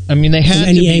fire. I mean, they had from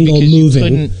any angle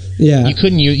moving.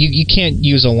 You can't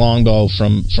use a longbow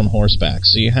from horseback,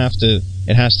 so it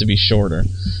has to be shorter.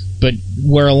 But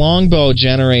where a longbow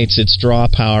generates its draw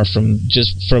power from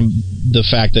the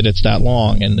fact that it's that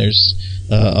long, and there's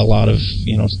a lot of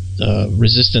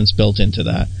resistance built into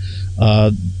that.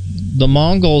 The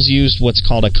Mongols used what's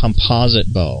called a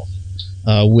composite bow,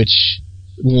 which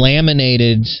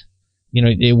laminated.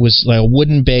 It was like a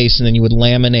wooden base, and then you would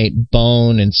laminate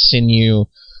bone and sinew,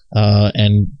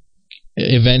 and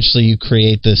eventually you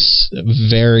create this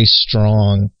very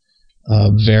strong,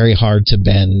 very hard to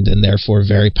bend, and therefore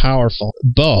very powerful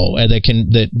bow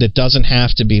that doesn't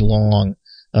have to be long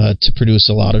to produce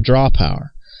a lot of draw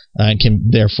power, and can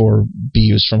therefore be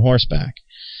used from horseback.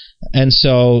 And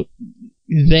so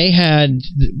they had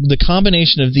the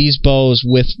combination of these bows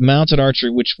with mounted archery,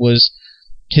 which was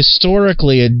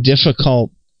historically a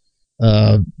difficult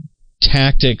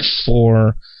tactic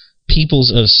for peoples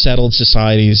of settled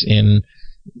societies in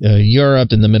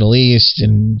Europe, in the Middle East,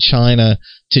 in China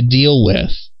to deal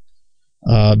with,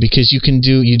 because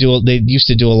they used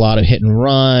to do a lot of hit and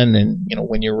run, and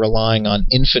when you're relying on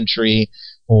infantry,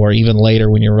 or even later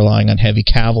when you're relying on heavy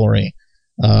cavalry,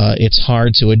 it's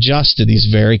hard to adjust to these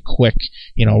very quick,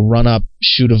 run up,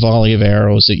 shoot a volley of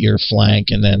arrows at your flank,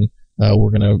 and then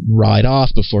we're going to ride off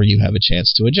before you have a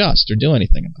chance to adjust or do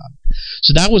anything about it.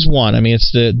 So that was one. I mean,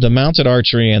 it's the mounted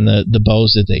archery and the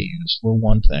bows that they used were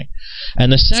one thing.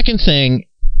 And the second thing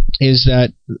is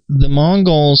that the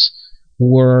Mongols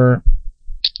were,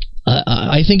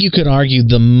 I think you could argue,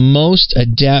 the most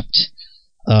adept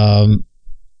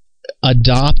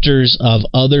adopters of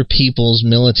other people's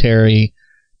military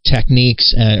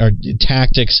techniques or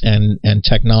tactics and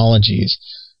technologies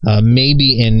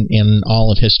maybe in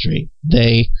all of history.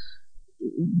 They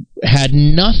had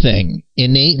nothing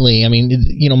innately. I mean,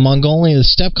 Mongolia, the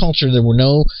steppe culture, there were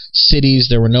no cities,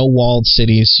 there were no walled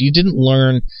cities, so you didn't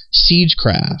learn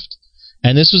siegecraft.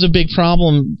 And this was a big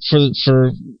problem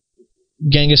for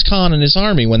Genghis Khan and his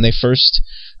army when they first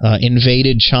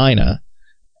invaded China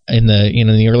in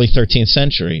the early 13th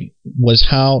century, was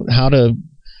how to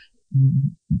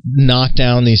knock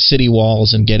down these city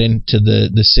walls and get into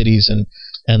the cities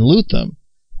and loot them.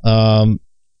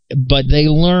 But they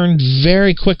learned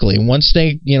very quickly, once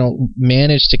they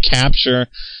managed to capture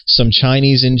some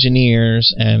Chinese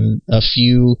engineers and a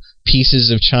few pieces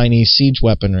of Chinese siege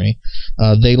weaponry,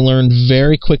 they learned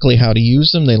very quickly how to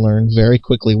use them. They learned very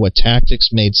quickly what tactics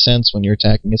made sense when you're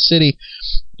attacking a city,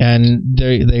 and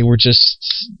they were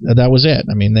just, that was it.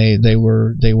 I mean, they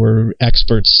were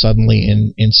experts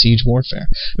suddenly in siege warfare.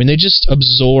 I mean, they just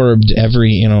absorbed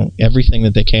everything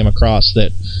that they came across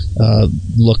that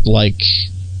looked like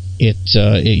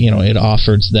it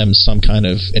offered them some kind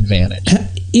of advantage.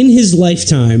 In his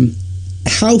lifetime,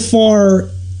 how far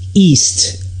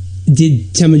east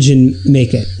did Temujin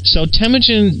make it? So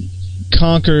Temujin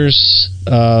conquers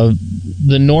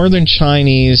the northern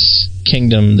Chinese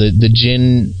kingdom, the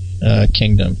Jin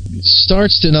kingdom.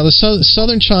 Starts to, now the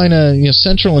southern China,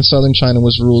 central and southern China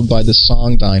was ruled by the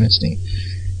Song dynasty,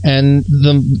 and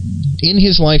in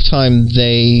his lifetime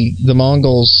the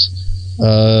Mongols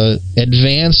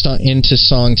advanced into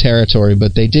Song territory,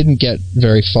 but they didn't get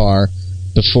very far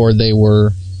before they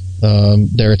were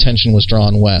their attention was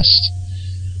drawn west.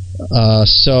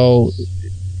 So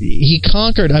he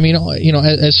conquered,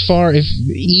 as far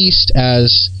east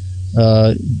as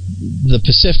the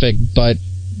Pacific, but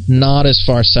not as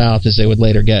far south as they would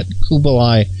later get.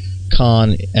 Kublai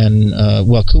Khan and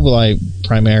Kublai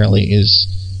primarily is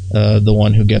the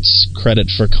one who gets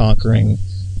credit for conquering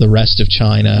the rest of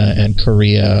China and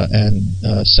Korea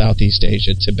and Southeast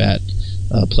Asia, Tibet,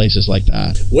 places like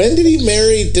that. When did he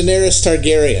marry Daenerys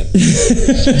Targaryen?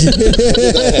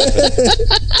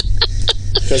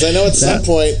 Because I know at some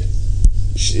point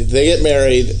they get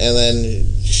married and then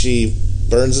she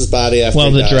burns his body after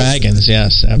he dies. Dragons,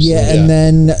 yes, absolutely. Yeah, and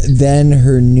then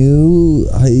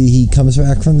he comes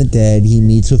back from the dead. He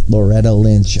meets with Loretta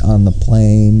Lynch on the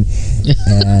plane,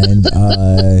 and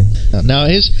now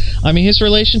his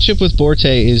relationship with Borte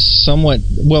is somewhat,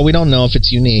 well, we don't know if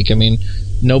it's unique. I mean,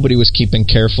 nobody was keeping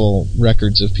careful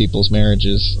records of people's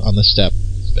marriages on the steppe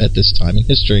at this time in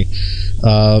history,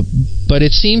 but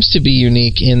it seems to be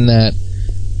unique in that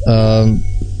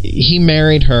he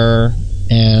married her,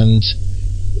 and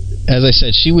as I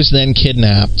said, she was then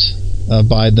kidnapped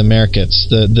by the Merkits,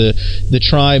 the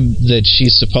tribe that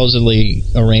she's supposedly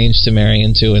arranged to marry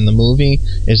into in the movie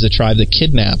is the tribe that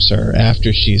kidnaps her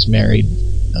after she's married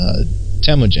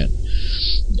Temujin.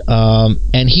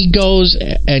 And he goes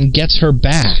and gets her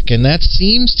back, and that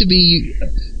seems to be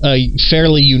a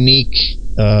fairly unique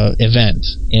event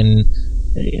in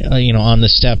on the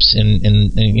steppes in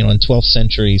 12th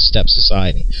century steppe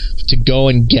society, to go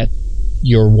and get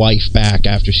your wife back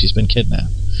after she's been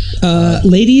kidnapped.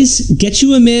 Ladies, get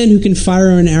you a man who can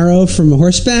fire an arrow from a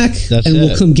horseback, and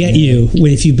we'll come get you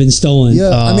if you've been stolen.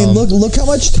 Yeah, I mean, look how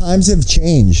much times have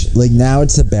changed. Like, now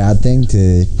it's a bad thing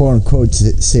to quote unquote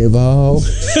save a hoe.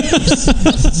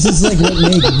 This is like what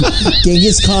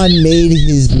Genghis Khan made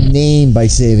his name by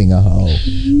saving a hoe.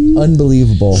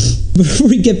 Unbelievable. Before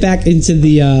we get back into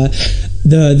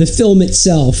the film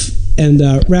itself and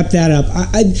wrap that up,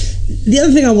 the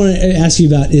other thing I want to ask you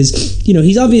about is,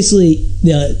 he's obviously,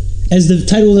 as the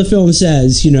title of the film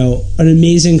says, an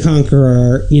amazing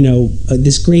conqueror,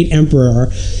 this great emperor,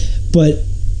 but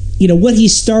what he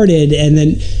started, and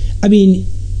then, I mean,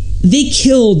 they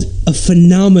killed a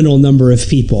phenomenal number of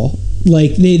people.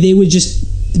 Like, they would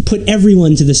just put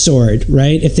everyone to the sword,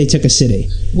 right, if they took a city.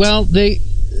 Well, they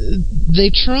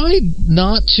tried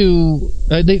not to.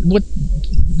 What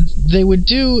they would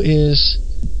do is,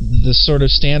 the sort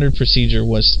of standard procedure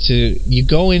was you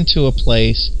go into a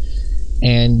place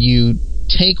and you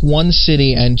take one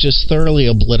city and just thoroughly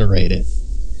obliterate it,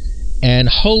 and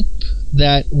hope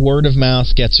that word of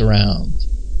mouth gets around.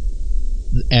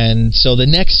 And so the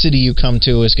next city you come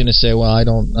to is going to say, well, I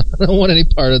don't want any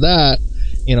part of that.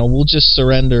 We'll just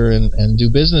surrender and do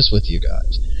business with you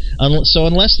guys. So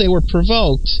unless they were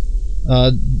provoked,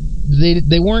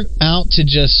 they weren't out to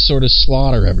just sort of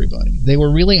slaughter everybody. They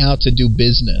were really out to do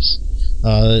business.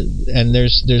 And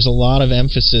there's a lot of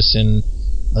emphasis in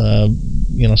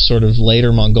sort of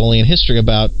later Mongolian history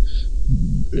about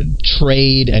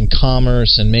trade and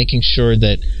commerce, and making sure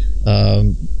that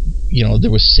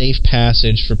there was safe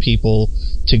passage for people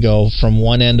to go from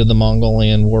one end of the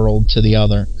Mongolian world to the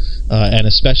other, and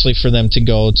especially for them to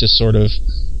go to sort of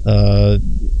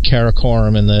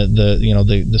Karakorum and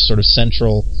the sort of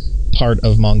central part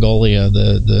of Mongolia,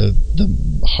 the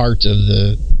heart of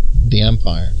the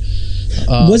empire.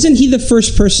 Wasn't he the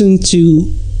first person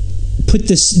to put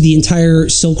the entire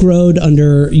Silk Road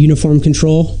under uniform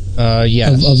control?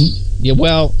 Yes.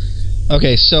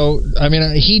 Okay, so I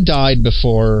mean, he died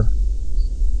before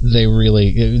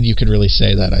you could really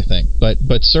say that, I think,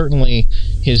 but certainly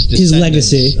his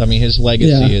legacy. I mean, his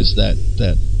legacy is that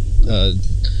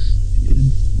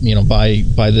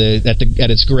at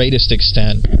its greatest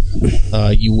extent,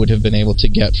 you would have been able to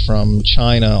get from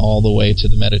China all the way to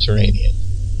the Mediterranean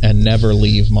and never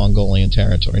leave Mongolian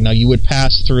territory. Now, you would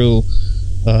pass through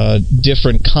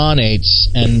different khanates,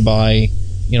 and by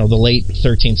the late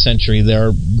 13th century,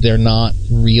 they're not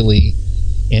really,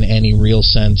 in any real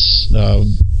sense,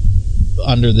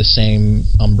 under the same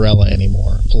umbrella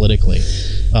anymore politically.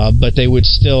 But they would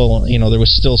still, there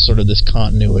was still sort of this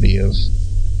continuity of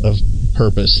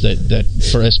purpose that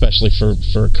especially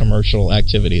for commercial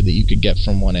activity, that you could get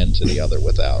from one end to the other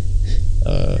without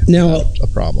a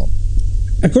problem.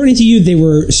 According to you, they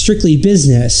were strictly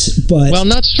business, but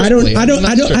not strictly. I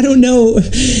don't know.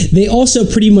 They also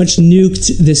pretty much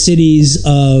nuked the cities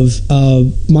of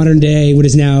modern day, what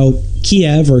is now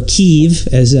Kiev, or Kiev,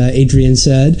 as Adrian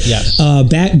said. Yes.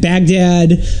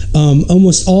 Baghdad,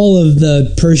 almost all of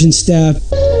the Persian steppe.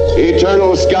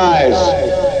 Eternal skies.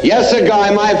 Yes,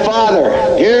 Agai, my father,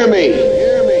 hear me.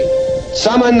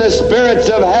 Summon the spirits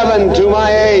of heaven to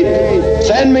my aid.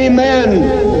 Send me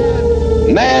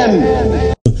men.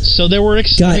 Men. So there were,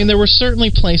 there were certainly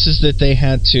places that they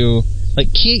had to,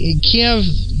 like Kiev.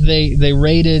 They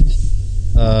raided.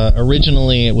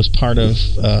 Originally, it was part of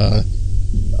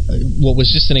what was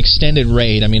just an extended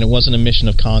raid. I mean, it wasn't a mission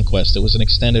of conquest. It was an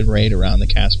extended raid around the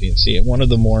Caspian Sea. One of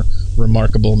the more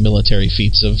remarkable military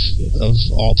feats of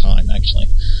all time, actually.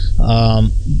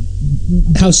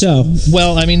 How so?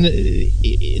 Well, I mean,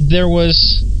 there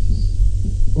was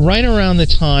right around the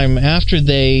time after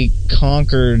they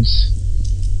conquered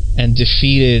and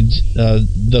defeated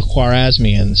the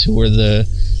Khwarezmians, who were the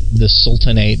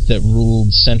sultanate that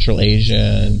ruled Central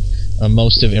Asia and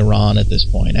most of Iran at this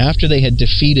point. After they had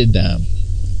defeated them,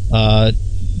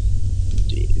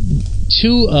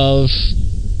 two of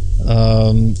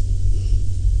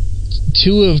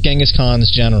Genghis Khan's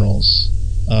generals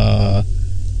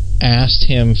asked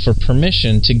him for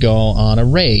permission to go on a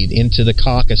raid into the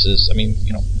Caucasus. I mean,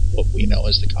 what we know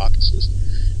as the Caucasus.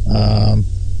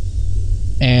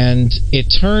 And it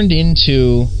turned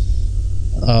into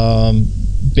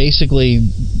basically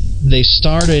they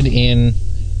started in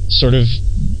sort of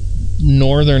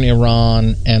northern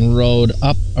Iran and rode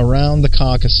up around the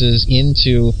Caucasus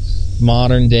into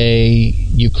modern day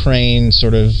Ukraine,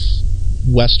 sort of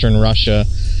western Russia,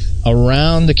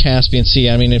 around the Caspian Sea.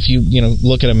 I mean, if you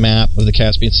look at a map of the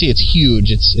Caspian Sea, it's huge.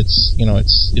 It's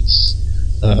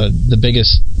the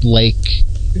biggest lake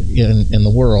in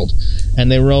the world. And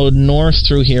they rode north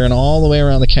through here and all the way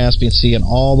around the Caspian Sea and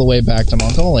all the way back to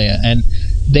Mongolia. And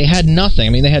they had nothing. I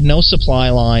mean, they had no supply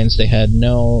lines. They had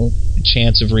no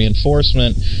chance of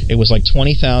reinforcement. It was like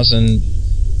 20,000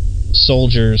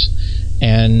 soldiers,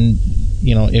 and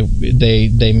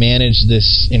they managed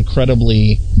this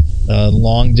incredibly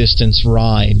long distance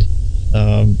ride,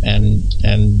 and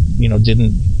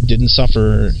didn't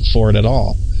suffer for it at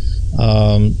all.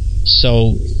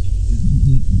 So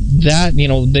that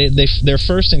their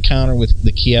first encounter with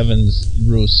the Kievan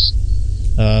Rus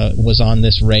was on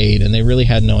this raid, and they really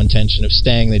had no intention of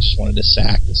staying. They just wanted to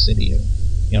sack the city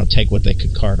and take what they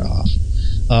could cart off.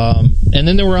 And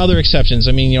then there were other exceptions.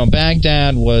 I mean,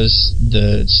 Baghdad was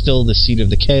still the seat of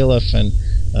the caliph, and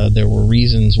there were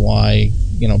reasons why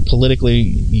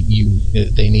politically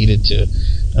they needed to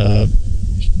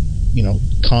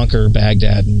conquer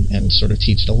Baghdad and sort of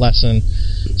teach it a lesson.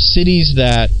 Cities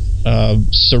that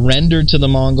surrendered to the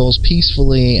Mongols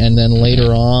peacefully and then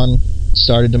later on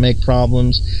started to make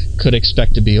problems could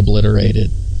expect to be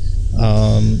obliterated.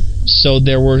 So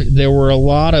there were a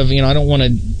lot of, I don't want to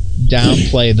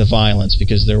downplay the violence,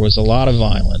 because there was a lot of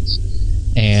violence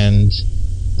and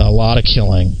a lot of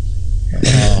killing.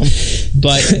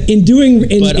 But a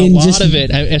lot of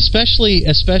it, especially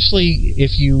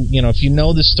if you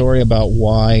know the story about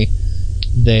why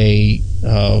they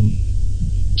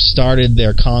started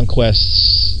their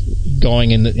conquests going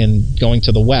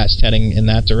to the west, heading in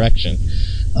that direction.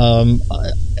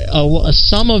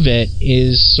 Some of it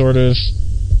is sort of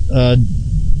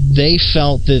they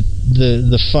felt that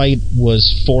the fight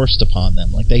was forced upon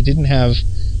them. Like, they didn't have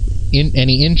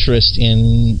any interest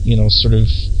in sort of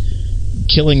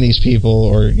killing these people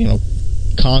or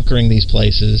conquering these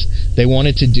places. They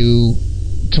wanted to do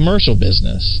commercial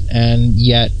business, and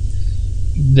yet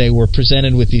they were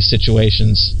presented with these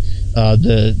situations.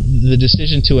 The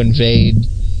decision to invade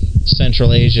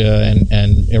Central Asia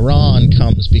and Iran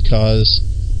comes because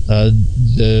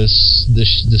the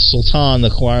Sultan, the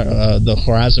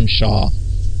Khwarazm Shah,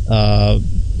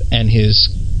 and his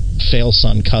fail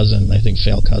cousin,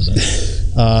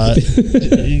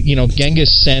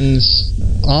 Genghis sends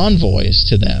envoys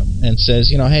to them and says,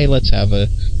 hey, let's have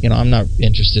I'm not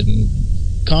interested in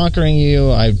conquering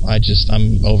you.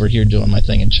 I'm over here doing my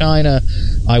thing in China.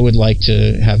 I would like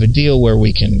to have a deal where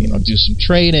we can, do some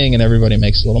trading and everybody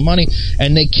makes a little money.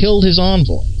 And they killed his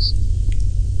envoys.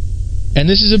 And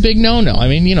this is a big no-no. I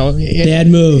mean, bad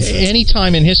move. Any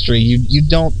time in history, you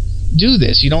don't do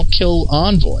this. You don't kill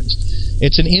envoys.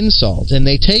 It's an insult, and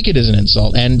they take it as an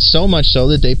insult, and so much so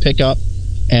that they pick up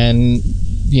and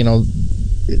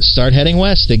start heading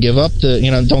west. They give up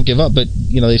don't give up, but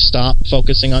they stop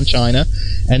focusing on China,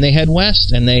 and they head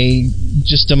west, and they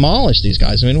just demolish these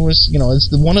guys. I mean, it was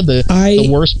it's one of the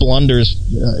worst blunders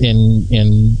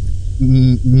in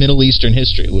Middle Eastern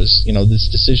history was this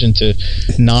decision to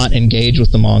not engage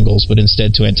with the Mongols, but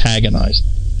instead to antagonize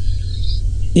them.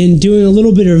 In doing a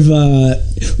little bit of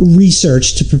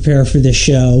research to prepare for this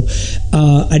show,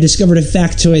 I discovered a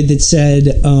factoid that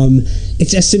said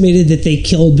it's estimated that they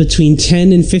killed between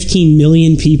 10 and 15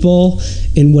 million people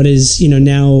in what is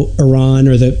now Iran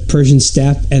or the Persian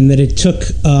steppe, and that it took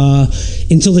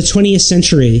until the 20th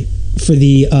century for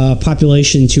the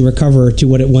population to recover to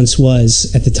what it once was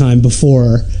at the time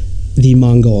before the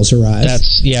Mongols arrived.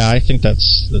 I think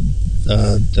that's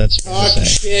talk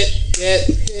shit, get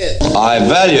hit. I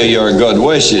value your good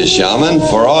wishes, Shaman,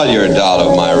 for all your doubt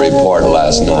of my report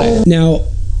last night. Now,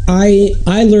 I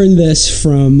learned this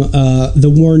from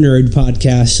the War Nerd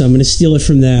podcast, so I'm going to steal it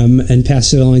from them and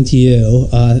pass it on to you.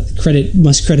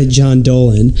 Must credit John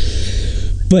Dolan.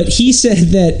 But he said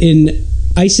that in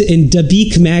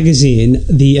Dabiq magazine,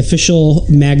 the official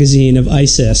magazine of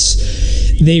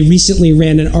ISIS, they recently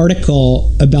ran an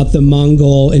article about the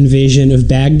Mongol invasion of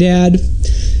Baghdad,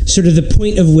 sort of the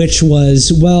point of which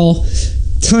was, well,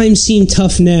 times seem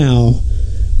tough now,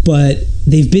 but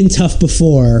they've been tough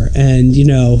before, and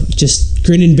just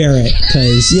grin and bear it.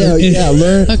 Cause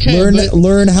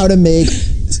learn how to make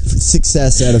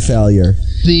success out of failure.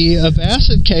 The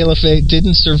Abbasid Caliphate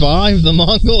didn't survive the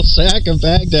Mongol sack of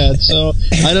Baghdad, so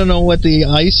I don't know what the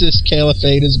ISIS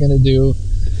Caliphate is going to do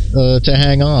to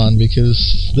hang on, because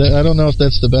I don't know if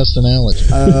that's the best analogy.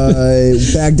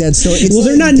 Baghdad still.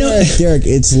 They're not Derek.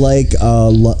 It's like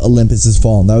Olympus Has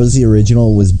Fallen. That was the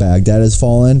original. Was Baghdad Has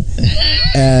Fallen,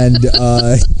 and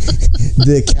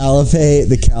the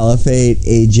Caliphate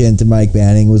agent Mike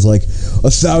Banning was like,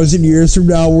 1,000 years from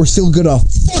now, we're still gonna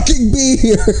fucking be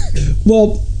here.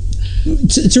 Well,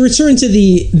 to return to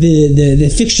the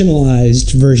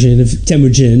fictionalized version of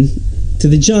Temujin, to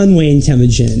the John Wayne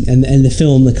Temujin and the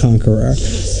film The Conqueror.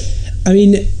 I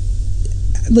mean,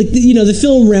 the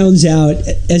film rounds out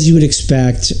as you would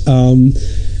expect.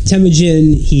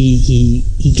 Temujin, he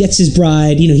gets his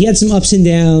bride. He had some ups and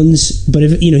downs, but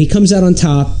he comes out on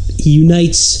top. He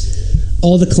unites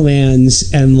all the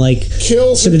clans and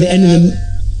kills sort of the end of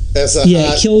the as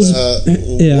a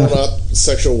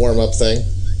sexual warm up thing.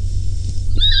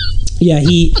 Yeah,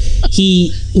 he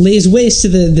lays waste to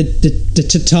the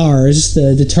Tatars,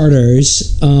 the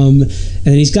Tartars, and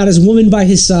he's got his woman by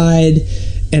his side,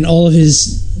 and all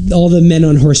the men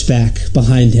on horseback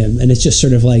behind him, and it's just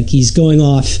sort of like he's going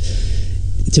off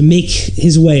to make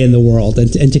his way in the world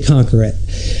and to conquer it.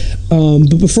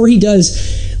 But before he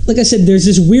does, like I said, there's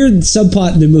this weird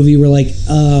subplot in the movie where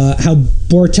how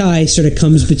Bortai sort of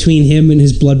comes between him and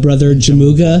his blood brother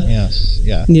Jamuga. Yes,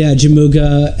 yeah,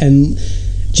 Jamuga, and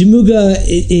Jamuga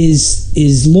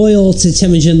is loyal to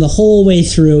Temujin the whole way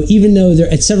through, even though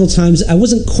at several times I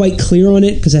wasn't quite clear on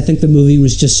it because I think the movie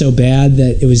was just so bad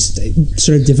that it was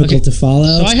sort of difficult to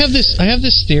follow. So I have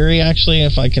this theory, actually,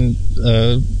 if I can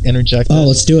interject. Oh,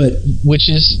 let's do it. Which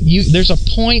is there's a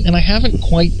point, and I haven't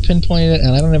quite pinpointed it,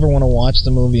 and I don't ever want to watch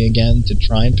the movie again to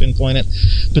try and pinpoint it,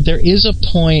 but there is a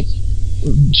point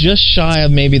just shy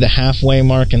of maybe the halfway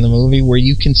mark in the movie where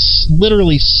you can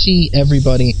literally see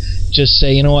everybody just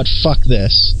say, you know what, fuck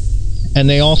this, and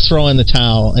they all throw in the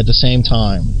towel at the same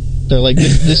time. They're like,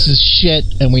 this is shit,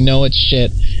 and we know it's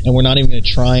shit, and we're not even going to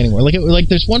try anymore. Like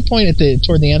there's one point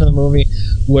toward the end of the movie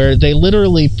where they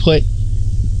literally put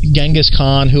Genghis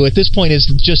Khan, who at this point is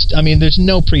just, I mean, there's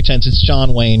no pretense. It's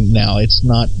John Wayne now. He's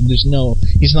not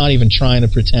even trying to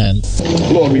pretend.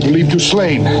 Lord, we believe you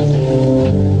slain.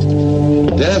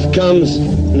 Death comes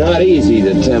not easy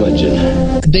to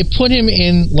Temujin. They put him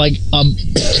in like a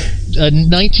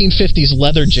 1950s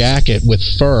leather jacket with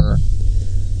fur.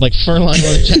 Like fur-lined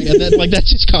leather jacket, and then like that's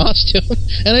his costume,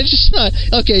 and I just thought,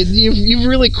 okay, you've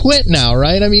really quit now,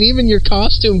 right? I mean, even your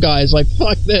costume guy is like,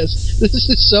 fuck this. This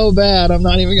is so bad. I'm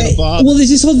not even gonna bother. Well,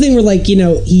 there's this whole thing where like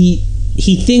he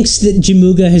thinks that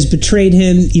Jamuga has betrayed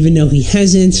him, even though he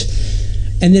hasn't,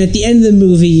 and then at the end of the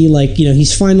movie, like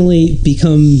he's finally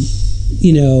become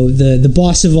the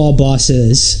boss of all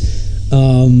bosses,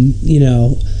 and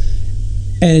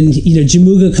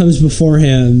Jamuga comes before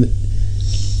him.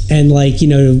 And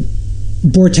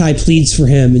Bortai pleads for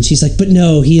him, and she's like, "But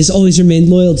no, he has always remained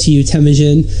loyal to you,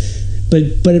 Temujin."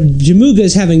 But Jamuga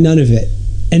is having none of it,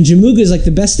 and Jamuga is like,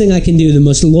 the best thing I can do, the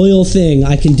most loyal thing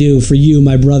I can do for you,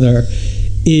 my brother,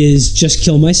 is just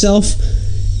kill myself.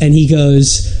 And he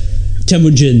goes,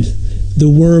 "Temujin, the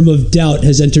worm of doubt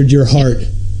has entered your heart,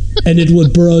 and it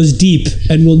burrows deep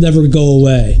and will never go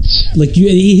away."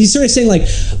 He's sort of saying like,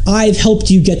 "I've helped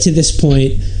you get to this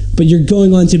point, but you're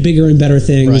going on to bigger and better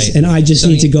things, right, and I just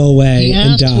need to go away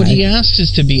and die." What he asks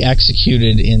is to be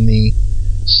executed in the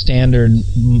standard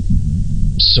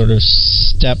sort of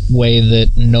step way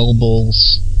that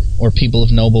nobles or people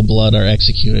of noble blood are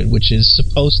executed, which is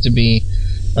supposed to be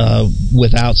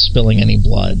without spilling any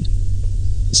blood.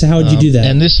 So how would you do that?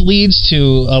 And this leads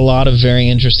to a lot of very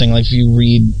interesting, like if you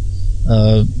read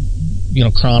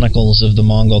chronicles of the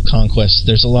Mongol conquest,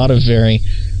 there's a lot of very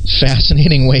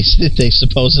fascinating ways that they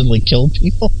supposedly killed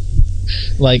people.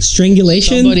 Like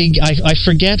strangulation? Somebody, I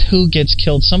forget who gets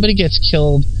killed. Somebody gets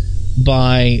killed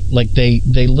by, like, they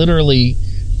literally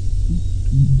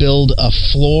build a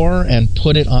floor and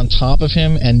put it on top of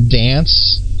him and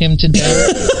dance him to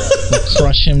death. Like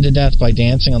crush him to death by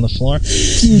dancing on the floor.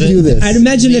 You do this. I'd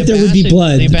imagine that there would be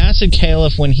blood. The Abbasid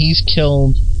Caliph, when he's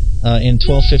killed in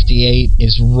 1258,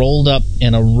 is rolled up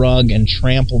in a rug and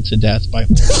trampled to death by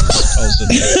horses,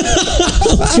 supposedly.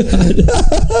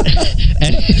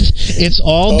 And it's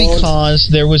all because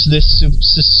there was this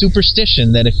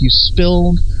superstition that if you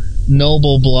spilled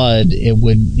noble blood, it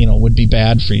would be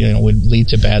bad for you. It would lead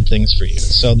to bad things for you.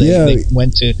 So they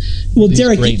went to these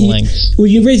Derek, great lengths. Well,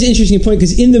 you raised an interesting point,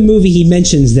 because in the movie he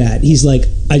mentions that he's like,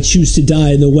 "I choose to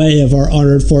die in the way of our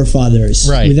honored forefathers,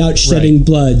 without shedding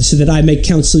blood, so that I may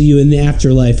counsel you in the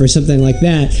afterlife," or something like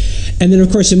that. And then, of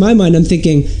course, in my mind, I'm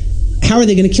thinking, how are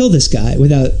they going to kill this guy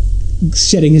without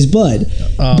shedding his blood?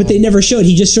 But they never showed.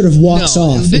 He just sort of walks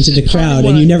off into the crowd,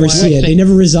 and you never see it. They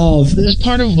never resolve. This is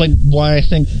part of like why I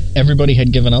think everybody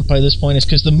had given up by this point, is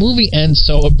because the movie ends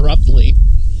so abruptly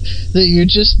that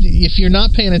if you're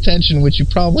not paying attention, which you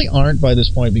probably aren't by this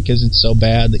point because it's so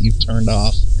bad that you've turned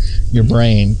off your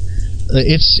brain,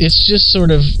 it's just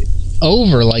sort of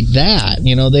over like that.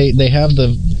 They have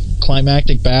the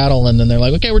climactic battle, and then they're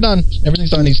like, "Okay, we're done.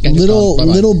 Everything's done." He's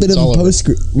little bit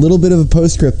of a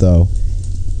postscript though.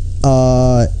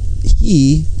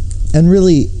 He and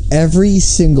really every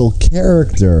single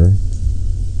character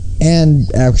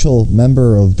and actual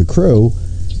member of the crew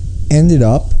ended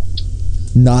up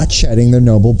not shedding their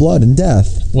noble blood in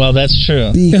death. Well, that's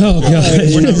true. Oh god,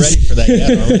 we're not ready for that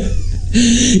yet, are we?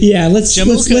 Yeah, let's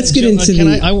get into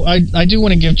I do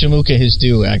want to give Jamuka his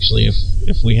due, actually,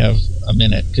 if we have a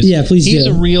minute. Yeah, please do. He's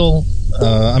a real.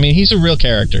 He's a real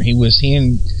character. He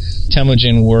and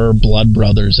Temujin were blood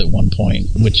brothers at one point,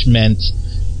 which meant,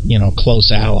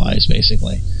 close allies,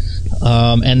 basically.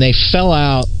 And they fell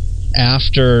out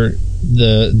after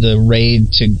the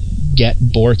raid to get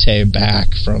Bortai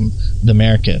back from the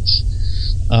Merkits.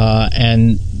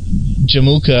 And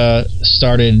Jamuka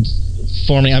started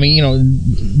forming.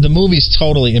 The movie's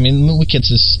totally.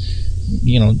 Merkits is,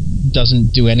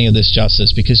 doesn't do any of this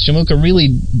justice, because Jamuka really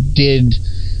did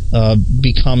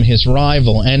become his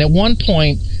rival, and at one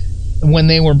point, when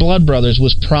they were blood brothers,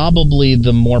 was probably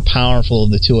the more powerful of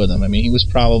the two of them. He was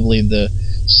probably the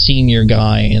senior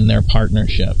guy in their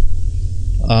partnership.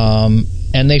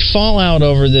 And they fall out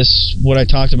over this, what I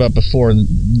talked about before,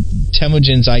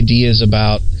 Temujin's ideas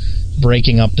about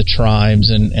breaking up the tribes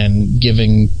and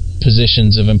giving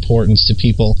positions of importance to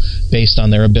people based on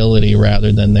their ability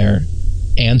rather than their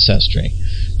ancestry.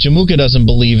 Jamuka doesn't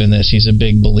believe in this. He's a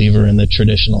big believer in the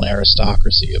traditional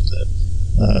aristocracy of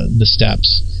the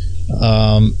steppes.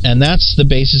 And that's the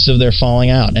basis of their falling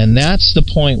out. And that's the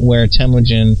point where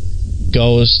Temujin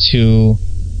goes to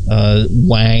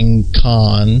Wang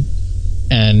Khan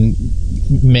and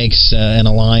makes an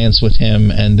alliance with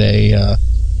him, and they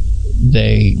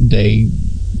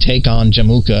take on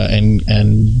Jamuka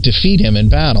and defeat him in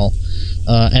battle.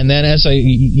 And then, as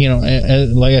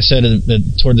like I said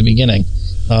toward the beginning,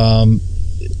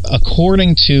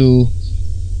 according to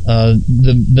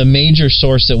The major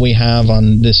source that we have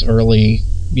on this early,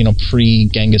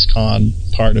 pre-Genghis Khan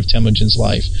part of Temujin's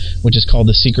life, which is called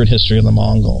The Secret History of the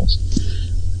Mongols.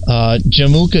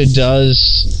 Jamuka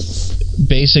does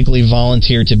basically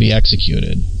volunteer to be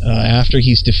executed. After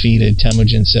he's defeated,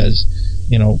 Temujin says,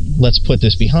 let's put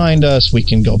this behind us. We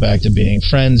can go back to being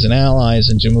friends and allies.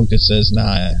 And Jamuka says,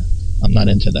 nah, I'm not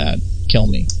into that. Kill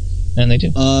me. And they do.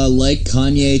 Like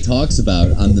Kanye talks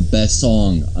about on the best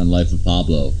song on Life of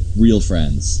Pablo, Real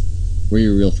Friends. Where are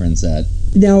your real friends at?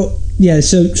 Now, yeah,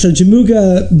 so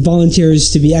Jamuka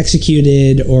volunteers to be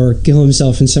executed or kill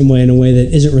himself in some way in a way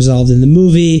that isn't resolved in the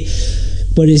movie,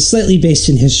 but is slightly based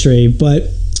in history. But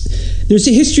there's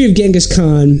a history of Genghis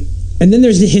Khan, and then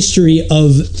there's the history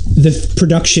of the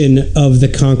production of The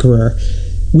Conqueror,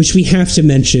 which we have to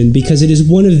mention because it is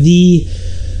one of the,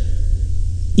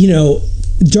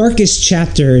 darkest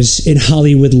chapters in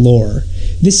Hollywood lore.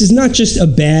 This is not just a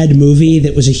bad movie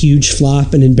that was a huge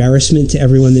flop and embarrassment to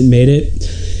everyone that made it.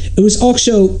 It was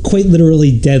also quite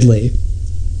literally deadly.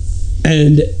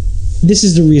 And this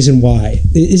is the reason why.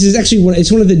 This is actually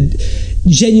it's one of the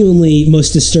genuinely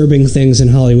most disturbing things in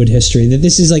Hollywood history. That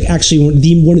this is like actually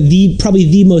one of the probably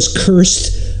the most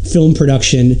cursed film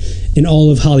production in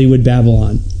all of Hollywood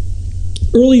Babylon.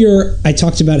 Earlier, I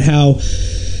talked about how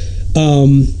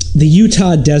the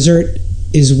Utah desert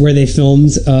is where they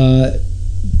filmed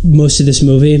most of this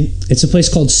movie. It's a place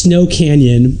called Snow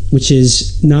Canyon, which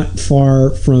is not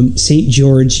far from St.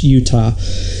 George, Utah.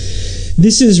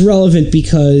 This is relevant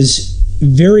because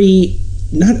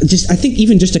I think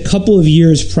even just a couple of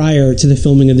years prior to the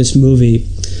filming of this movie,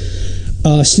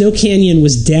 Snow Canyon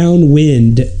was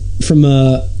downwind from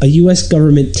a U.S.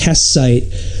 government test site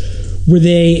where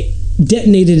they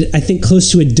detonated, I think,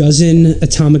 close to a dozen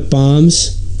atomic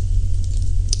bombs,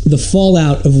 the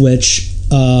fallout of which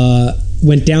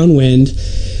went downwind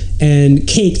and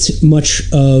caked much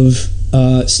of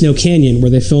Snow Canyon,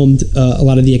 where they filmed a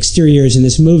lot of the exteriors in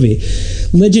this movie.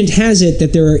 Legend has it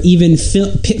that there are even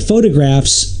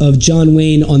photographs of John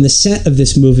Wayne on the set of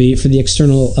this movie for the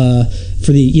external,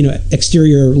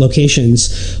 exterior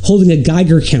locations, holding a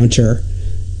Geiger counter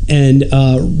and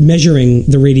measuring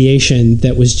the radiation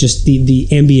that was just the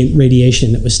ambient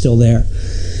radiation that was still there.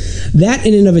 That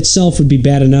in and of itself would be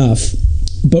bad enough.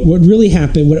 But what really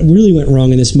happened, what really went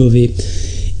wrong in this movie,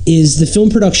 is the film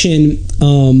production.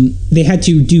 They had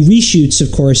to do reshoots,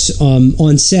 of course,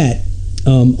 on set,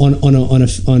 on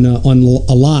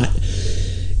a lot,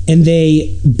 and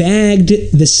they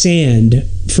bagged the sand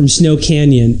from Snow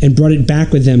Canyon and brought it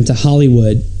back with them to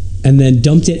Hollywood, and then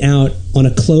dumped it out on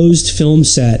a closed film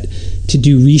set to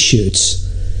do reshoots.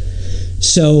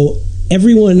 So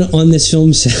everyone on this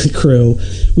film set crew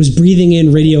was breathing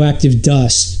in radioactive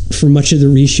dust for much of the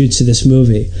reshoots of this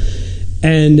movie.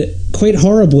 And quite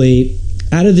horribly,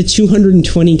 out of the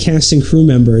 220 cast and crew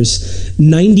members,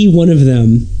 91 of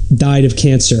them died of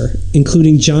cancer,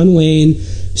 including John Wayne,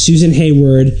 Susan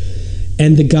Hayward,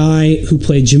 and the guy who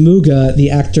played Jamuga, the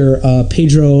actor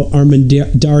Pedro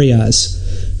Armendariz,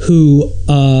 who,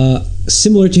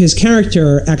 similar to his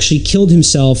character, actually killed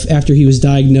himself after he was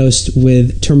diagnosed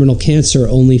with terminal cancer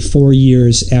only 4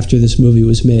 years after this movie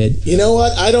was made. You know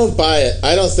what? I don't buy it.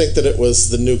 I don't think that it was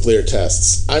the nuclear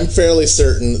tests. I'm fairly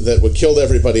certain that what killed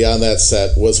everybody on that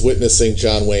set was witnessing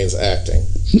John Wayne's acting.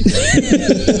 Because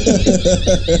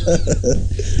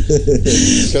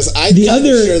I'm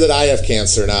sure that I have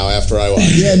cancer now after I watch.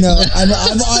 Yeah, no, I've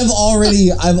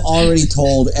already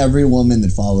told every woman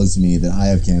that follows me that I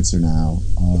have cancer now,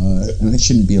 and I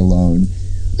shouldn't be alone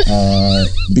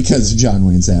because of John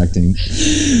Wayne's acting.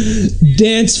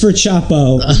 Dance for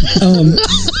Chapo.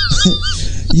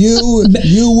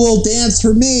 You will dance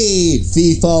for me,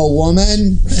 FIFO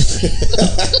woman.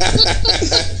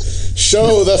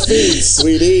 Show the feet,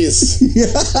 sweeties.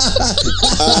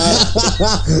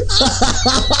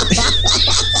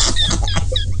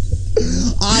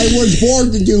 I was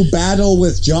born to do battle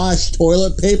with Josh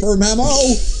Toilet Paper Memo.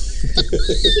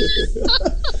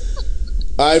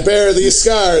 I bear these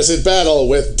scars in battle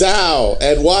with Dow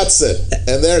and Watson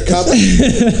and their company.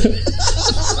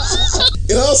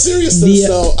 In all seriousness,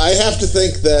 though, I have to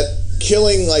think that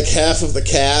killing like half of the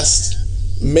cast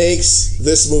makes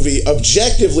this movie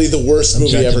objectively the worst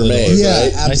movie ever made. Yeah,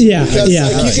 right? absolutely.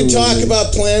 Because you can talk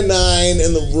about Plan 9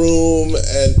 and The Room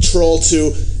and Troll 2.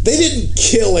 They didn't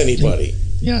kill anybody.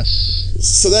 Yes.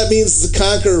 So that means The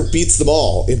Conqueror beats them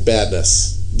all in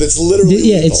badness. That's literally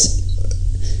lethal.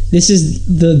 This is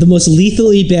the most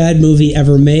lethally bad movie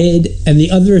ever made. And the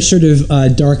other sort of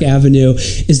dark avenue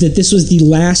is that this was the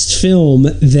last film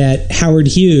that Howard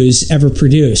Hughes ever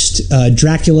produced.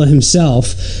 Dracula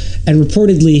himself and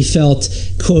reportedly felt,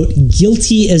 quote,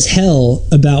 guilty as hell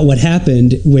about what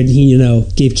happened when he,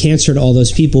 gave cancer to all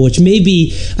those people, which may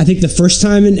be, I think, the first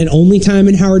time and only time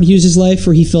in Howard Hughes' life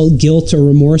where he felt guilt or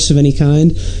remorse of any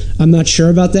kind. I'm not sure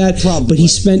about that. Probably. But he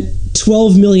spent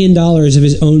 $12 million of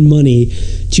his own money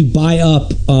to buy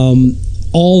up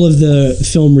all of the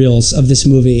film reels of this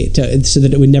movie so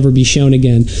that it would never be shown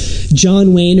again.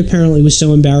 John Wayne apparently was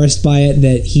so embarrassed by it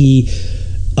that he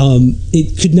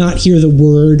it could not hear the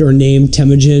word or name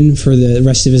Temujin for the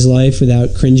rest of his life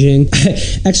without cringing.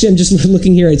 Actually, I'm just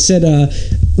looking here. It said,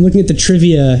 I'm looking at the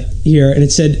trivia here, and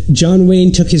it said John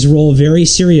Wayne took his role very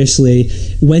seriously,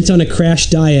 went on a crash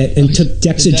diet, and took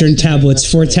Dexedrine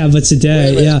tablets, 4 tablets a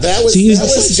day. Wait, yeah, that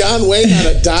was John Wayne on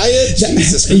a diet.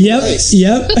 Jesus Christ.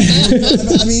 Yep.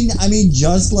 I mean,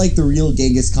 just like the real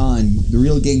Genghis Khan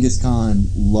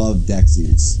loved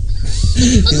Dexies.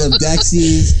 He loved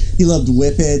Dexies. He loved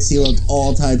whippets. He loved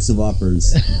all types of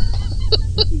uppers.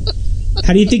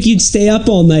 How do you think you'd stay up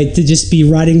all night to just be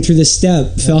riding through the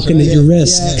steppe, falcon at your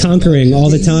wrist, conquering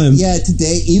all the time? Yeah,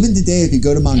 even today, if you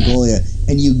go to Mongolia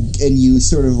and you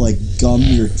sort of like gum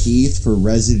your teeth for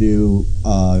residue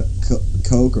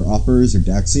coke or uppers or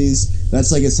Dexies,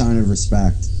 that's like a sign of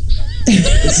respect.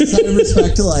 It's a sign of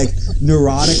respect to like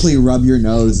neurotically rub your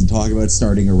nose and talk about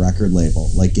starting a record label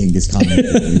like Genghis Khan did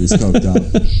when he was coked up.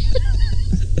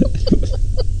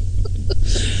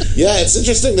 Yeah, it's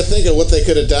interesting to think of what they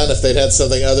could have done if they'd had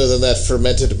something other than that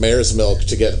fermented mare's milk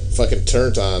to get fucking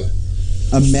turned on.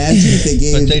 Imagine if they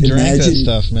gave. But they drank that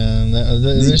stuff, man.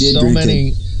 There's so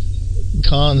many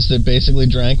cons that basically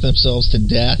drank themselves to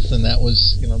death, and that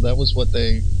was what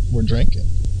they were drinking.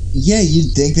 Yeah,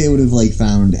 you'd think they would have like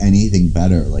found anything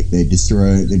better. Like they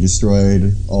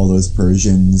destroyed all those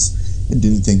Persians and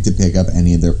didn't think to pick up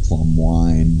any of their plum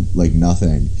wine. Like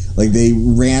nothing. Like they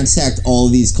ransacked all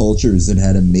of these cultures that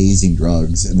had amazing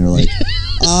drugs, and they're like,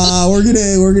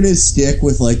 we're gonna stick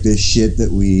with like this shit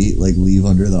that we like leave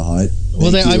under the hut.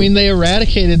 Well, they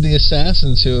eradicated the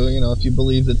assassins who, if you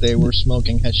believe that they were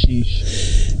smoking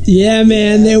hashish. Yeah,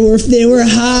 man, they were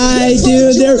high,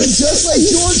 dude. They're just like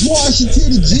George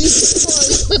Washington and Jesus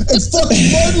Christ and fucking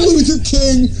Martin Luther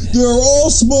King. They're all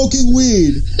smoking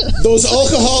weed. Those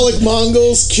alcoholic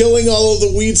Mongols killing all of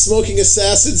the weed smoking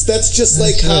assassins. That's just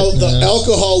like how the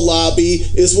alcohol lobby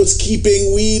is what's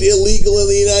keeping weed illegal in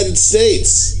the United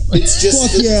States. It's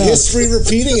just history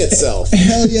repeating itself.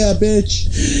 Hell yeah, bitch.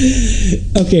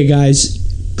 Okay, guys.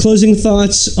 Closing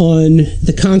thoughts on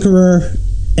the Conqueror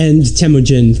and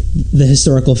Temujin, the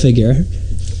historical figure.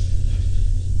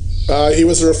 He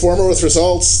was a reformer with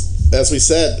results, as we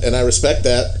said, and I respect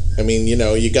that. I mean, you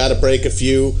got to break a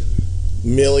few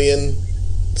million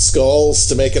skulls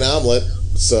to make an omelet.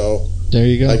 So there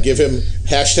you go. I give him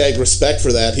 #respect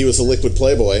for that. He was a liquid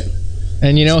playboy.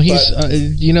 And he's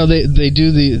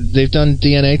they've done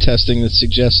DNA testing that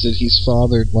suggests that he's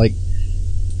fathered like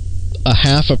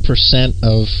 0.5%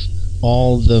 of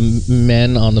all the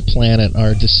men on the planet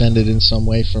are descended in some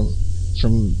way from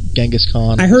Genghis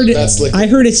Khan. I heard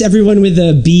it's everyone with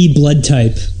a B blood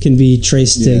type can be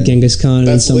traced to Genghis Khan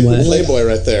in some way. That's liquid playboy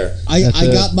right there. I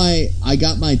got my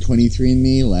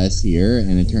 23andMe last year,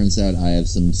 and it turns out I have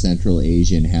some Central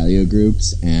Asian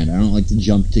hagiogroups, and I don't like to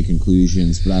jump to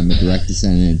conclusions, but I'm a direct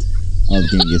descendant of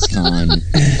Genghis Khan.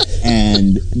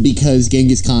 And because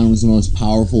Genghis Khan was the most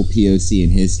powerful POC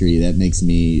in history, that makes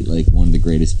me like one of the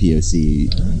greatest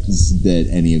POCs that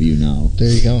any of you know. There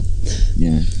you go.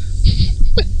 Yeah.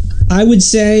 I would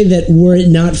say that were it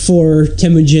not for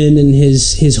Temujin and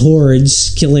his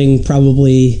hordes killing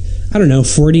probably,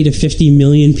 40 to 50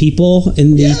 million people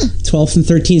in the 12th and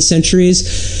 13th centuries,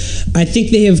 I think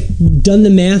they have done the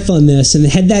math on this, and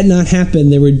had that not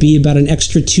happened, there would be about an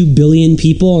extra 2 billion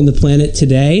people on the planet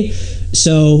today.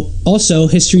 So, also,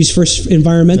 history's first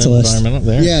environmentalist.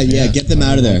 Yeah, get them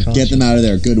out of there. Get them out of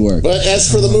there. Good work. But as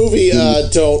for the movie,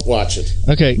 don't watch it.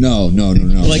 Okay. No.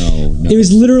 It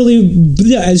was literally,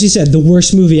 as you said, the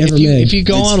worst movie ever made. If you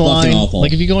go online,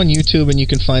 if you go on YouTube and you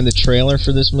can find the trailer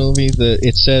for this movie,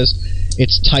 it says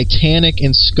it's Titanic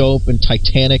in scope and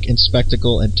Titanic in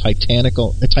spectacle and Titanic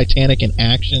in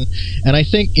action. And I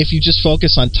think if you just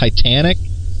focus on Titanic,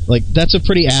 like that's a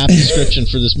pretty apt description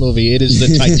for this movie. It is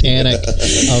the Titanic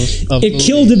of it movies.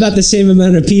 Killed about the same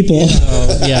amount of people.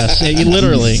 Yes,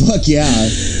 literally. Fuck yeah.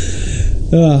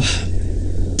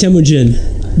 Temujin,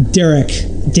 Derek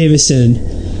Davison,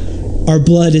 our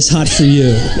blood is hot for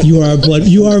you. You are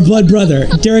our blood brother.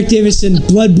 Derek Davison,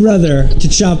 blood brother to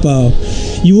Chapo.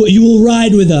 You will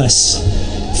ride with us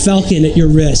falcon at your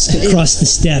risk across the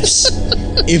steps.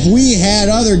 If we had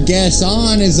other guests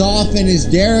on as often as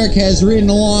Derek has ridden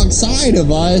alongside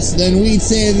of us, then we'd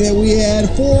say that we had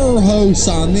 4 hosts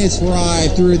on this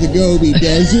ride through the Gobi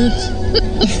Desert.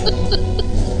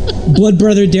 Blood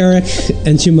brother Derek,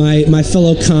 and to my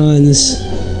fellow cons,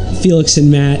 Felix and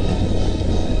Matt,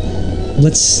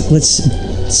 let's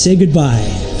say goodbye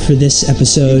for this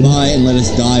episode. Goodbye, and let us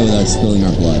die without spilling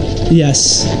our blood.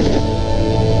 Yes.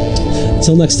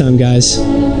 Until next time, guys.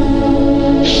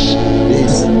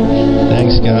 Peace.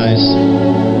 Thanks, guys.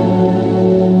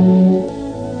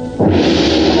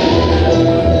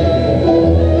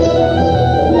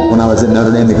 When I was at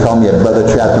Notre Dame, they called me a brother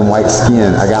trapped in white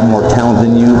skin. I got more talent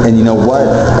than you, and you know what?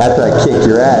 After I kick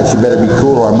your ass, you better be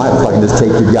cool, or I might fucking just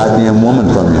take your goddamn woman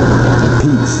from you.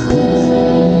 Peace.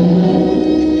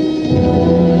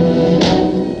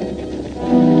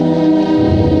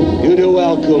 You do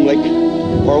well, Kumlik.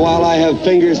 For while I have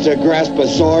fingers to grasp a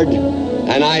sword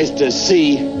and eyes to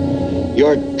see,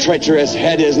 your treacherous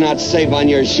head is not safe on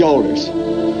your shoulders,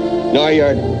 nor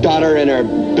your daughter in her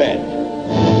bed.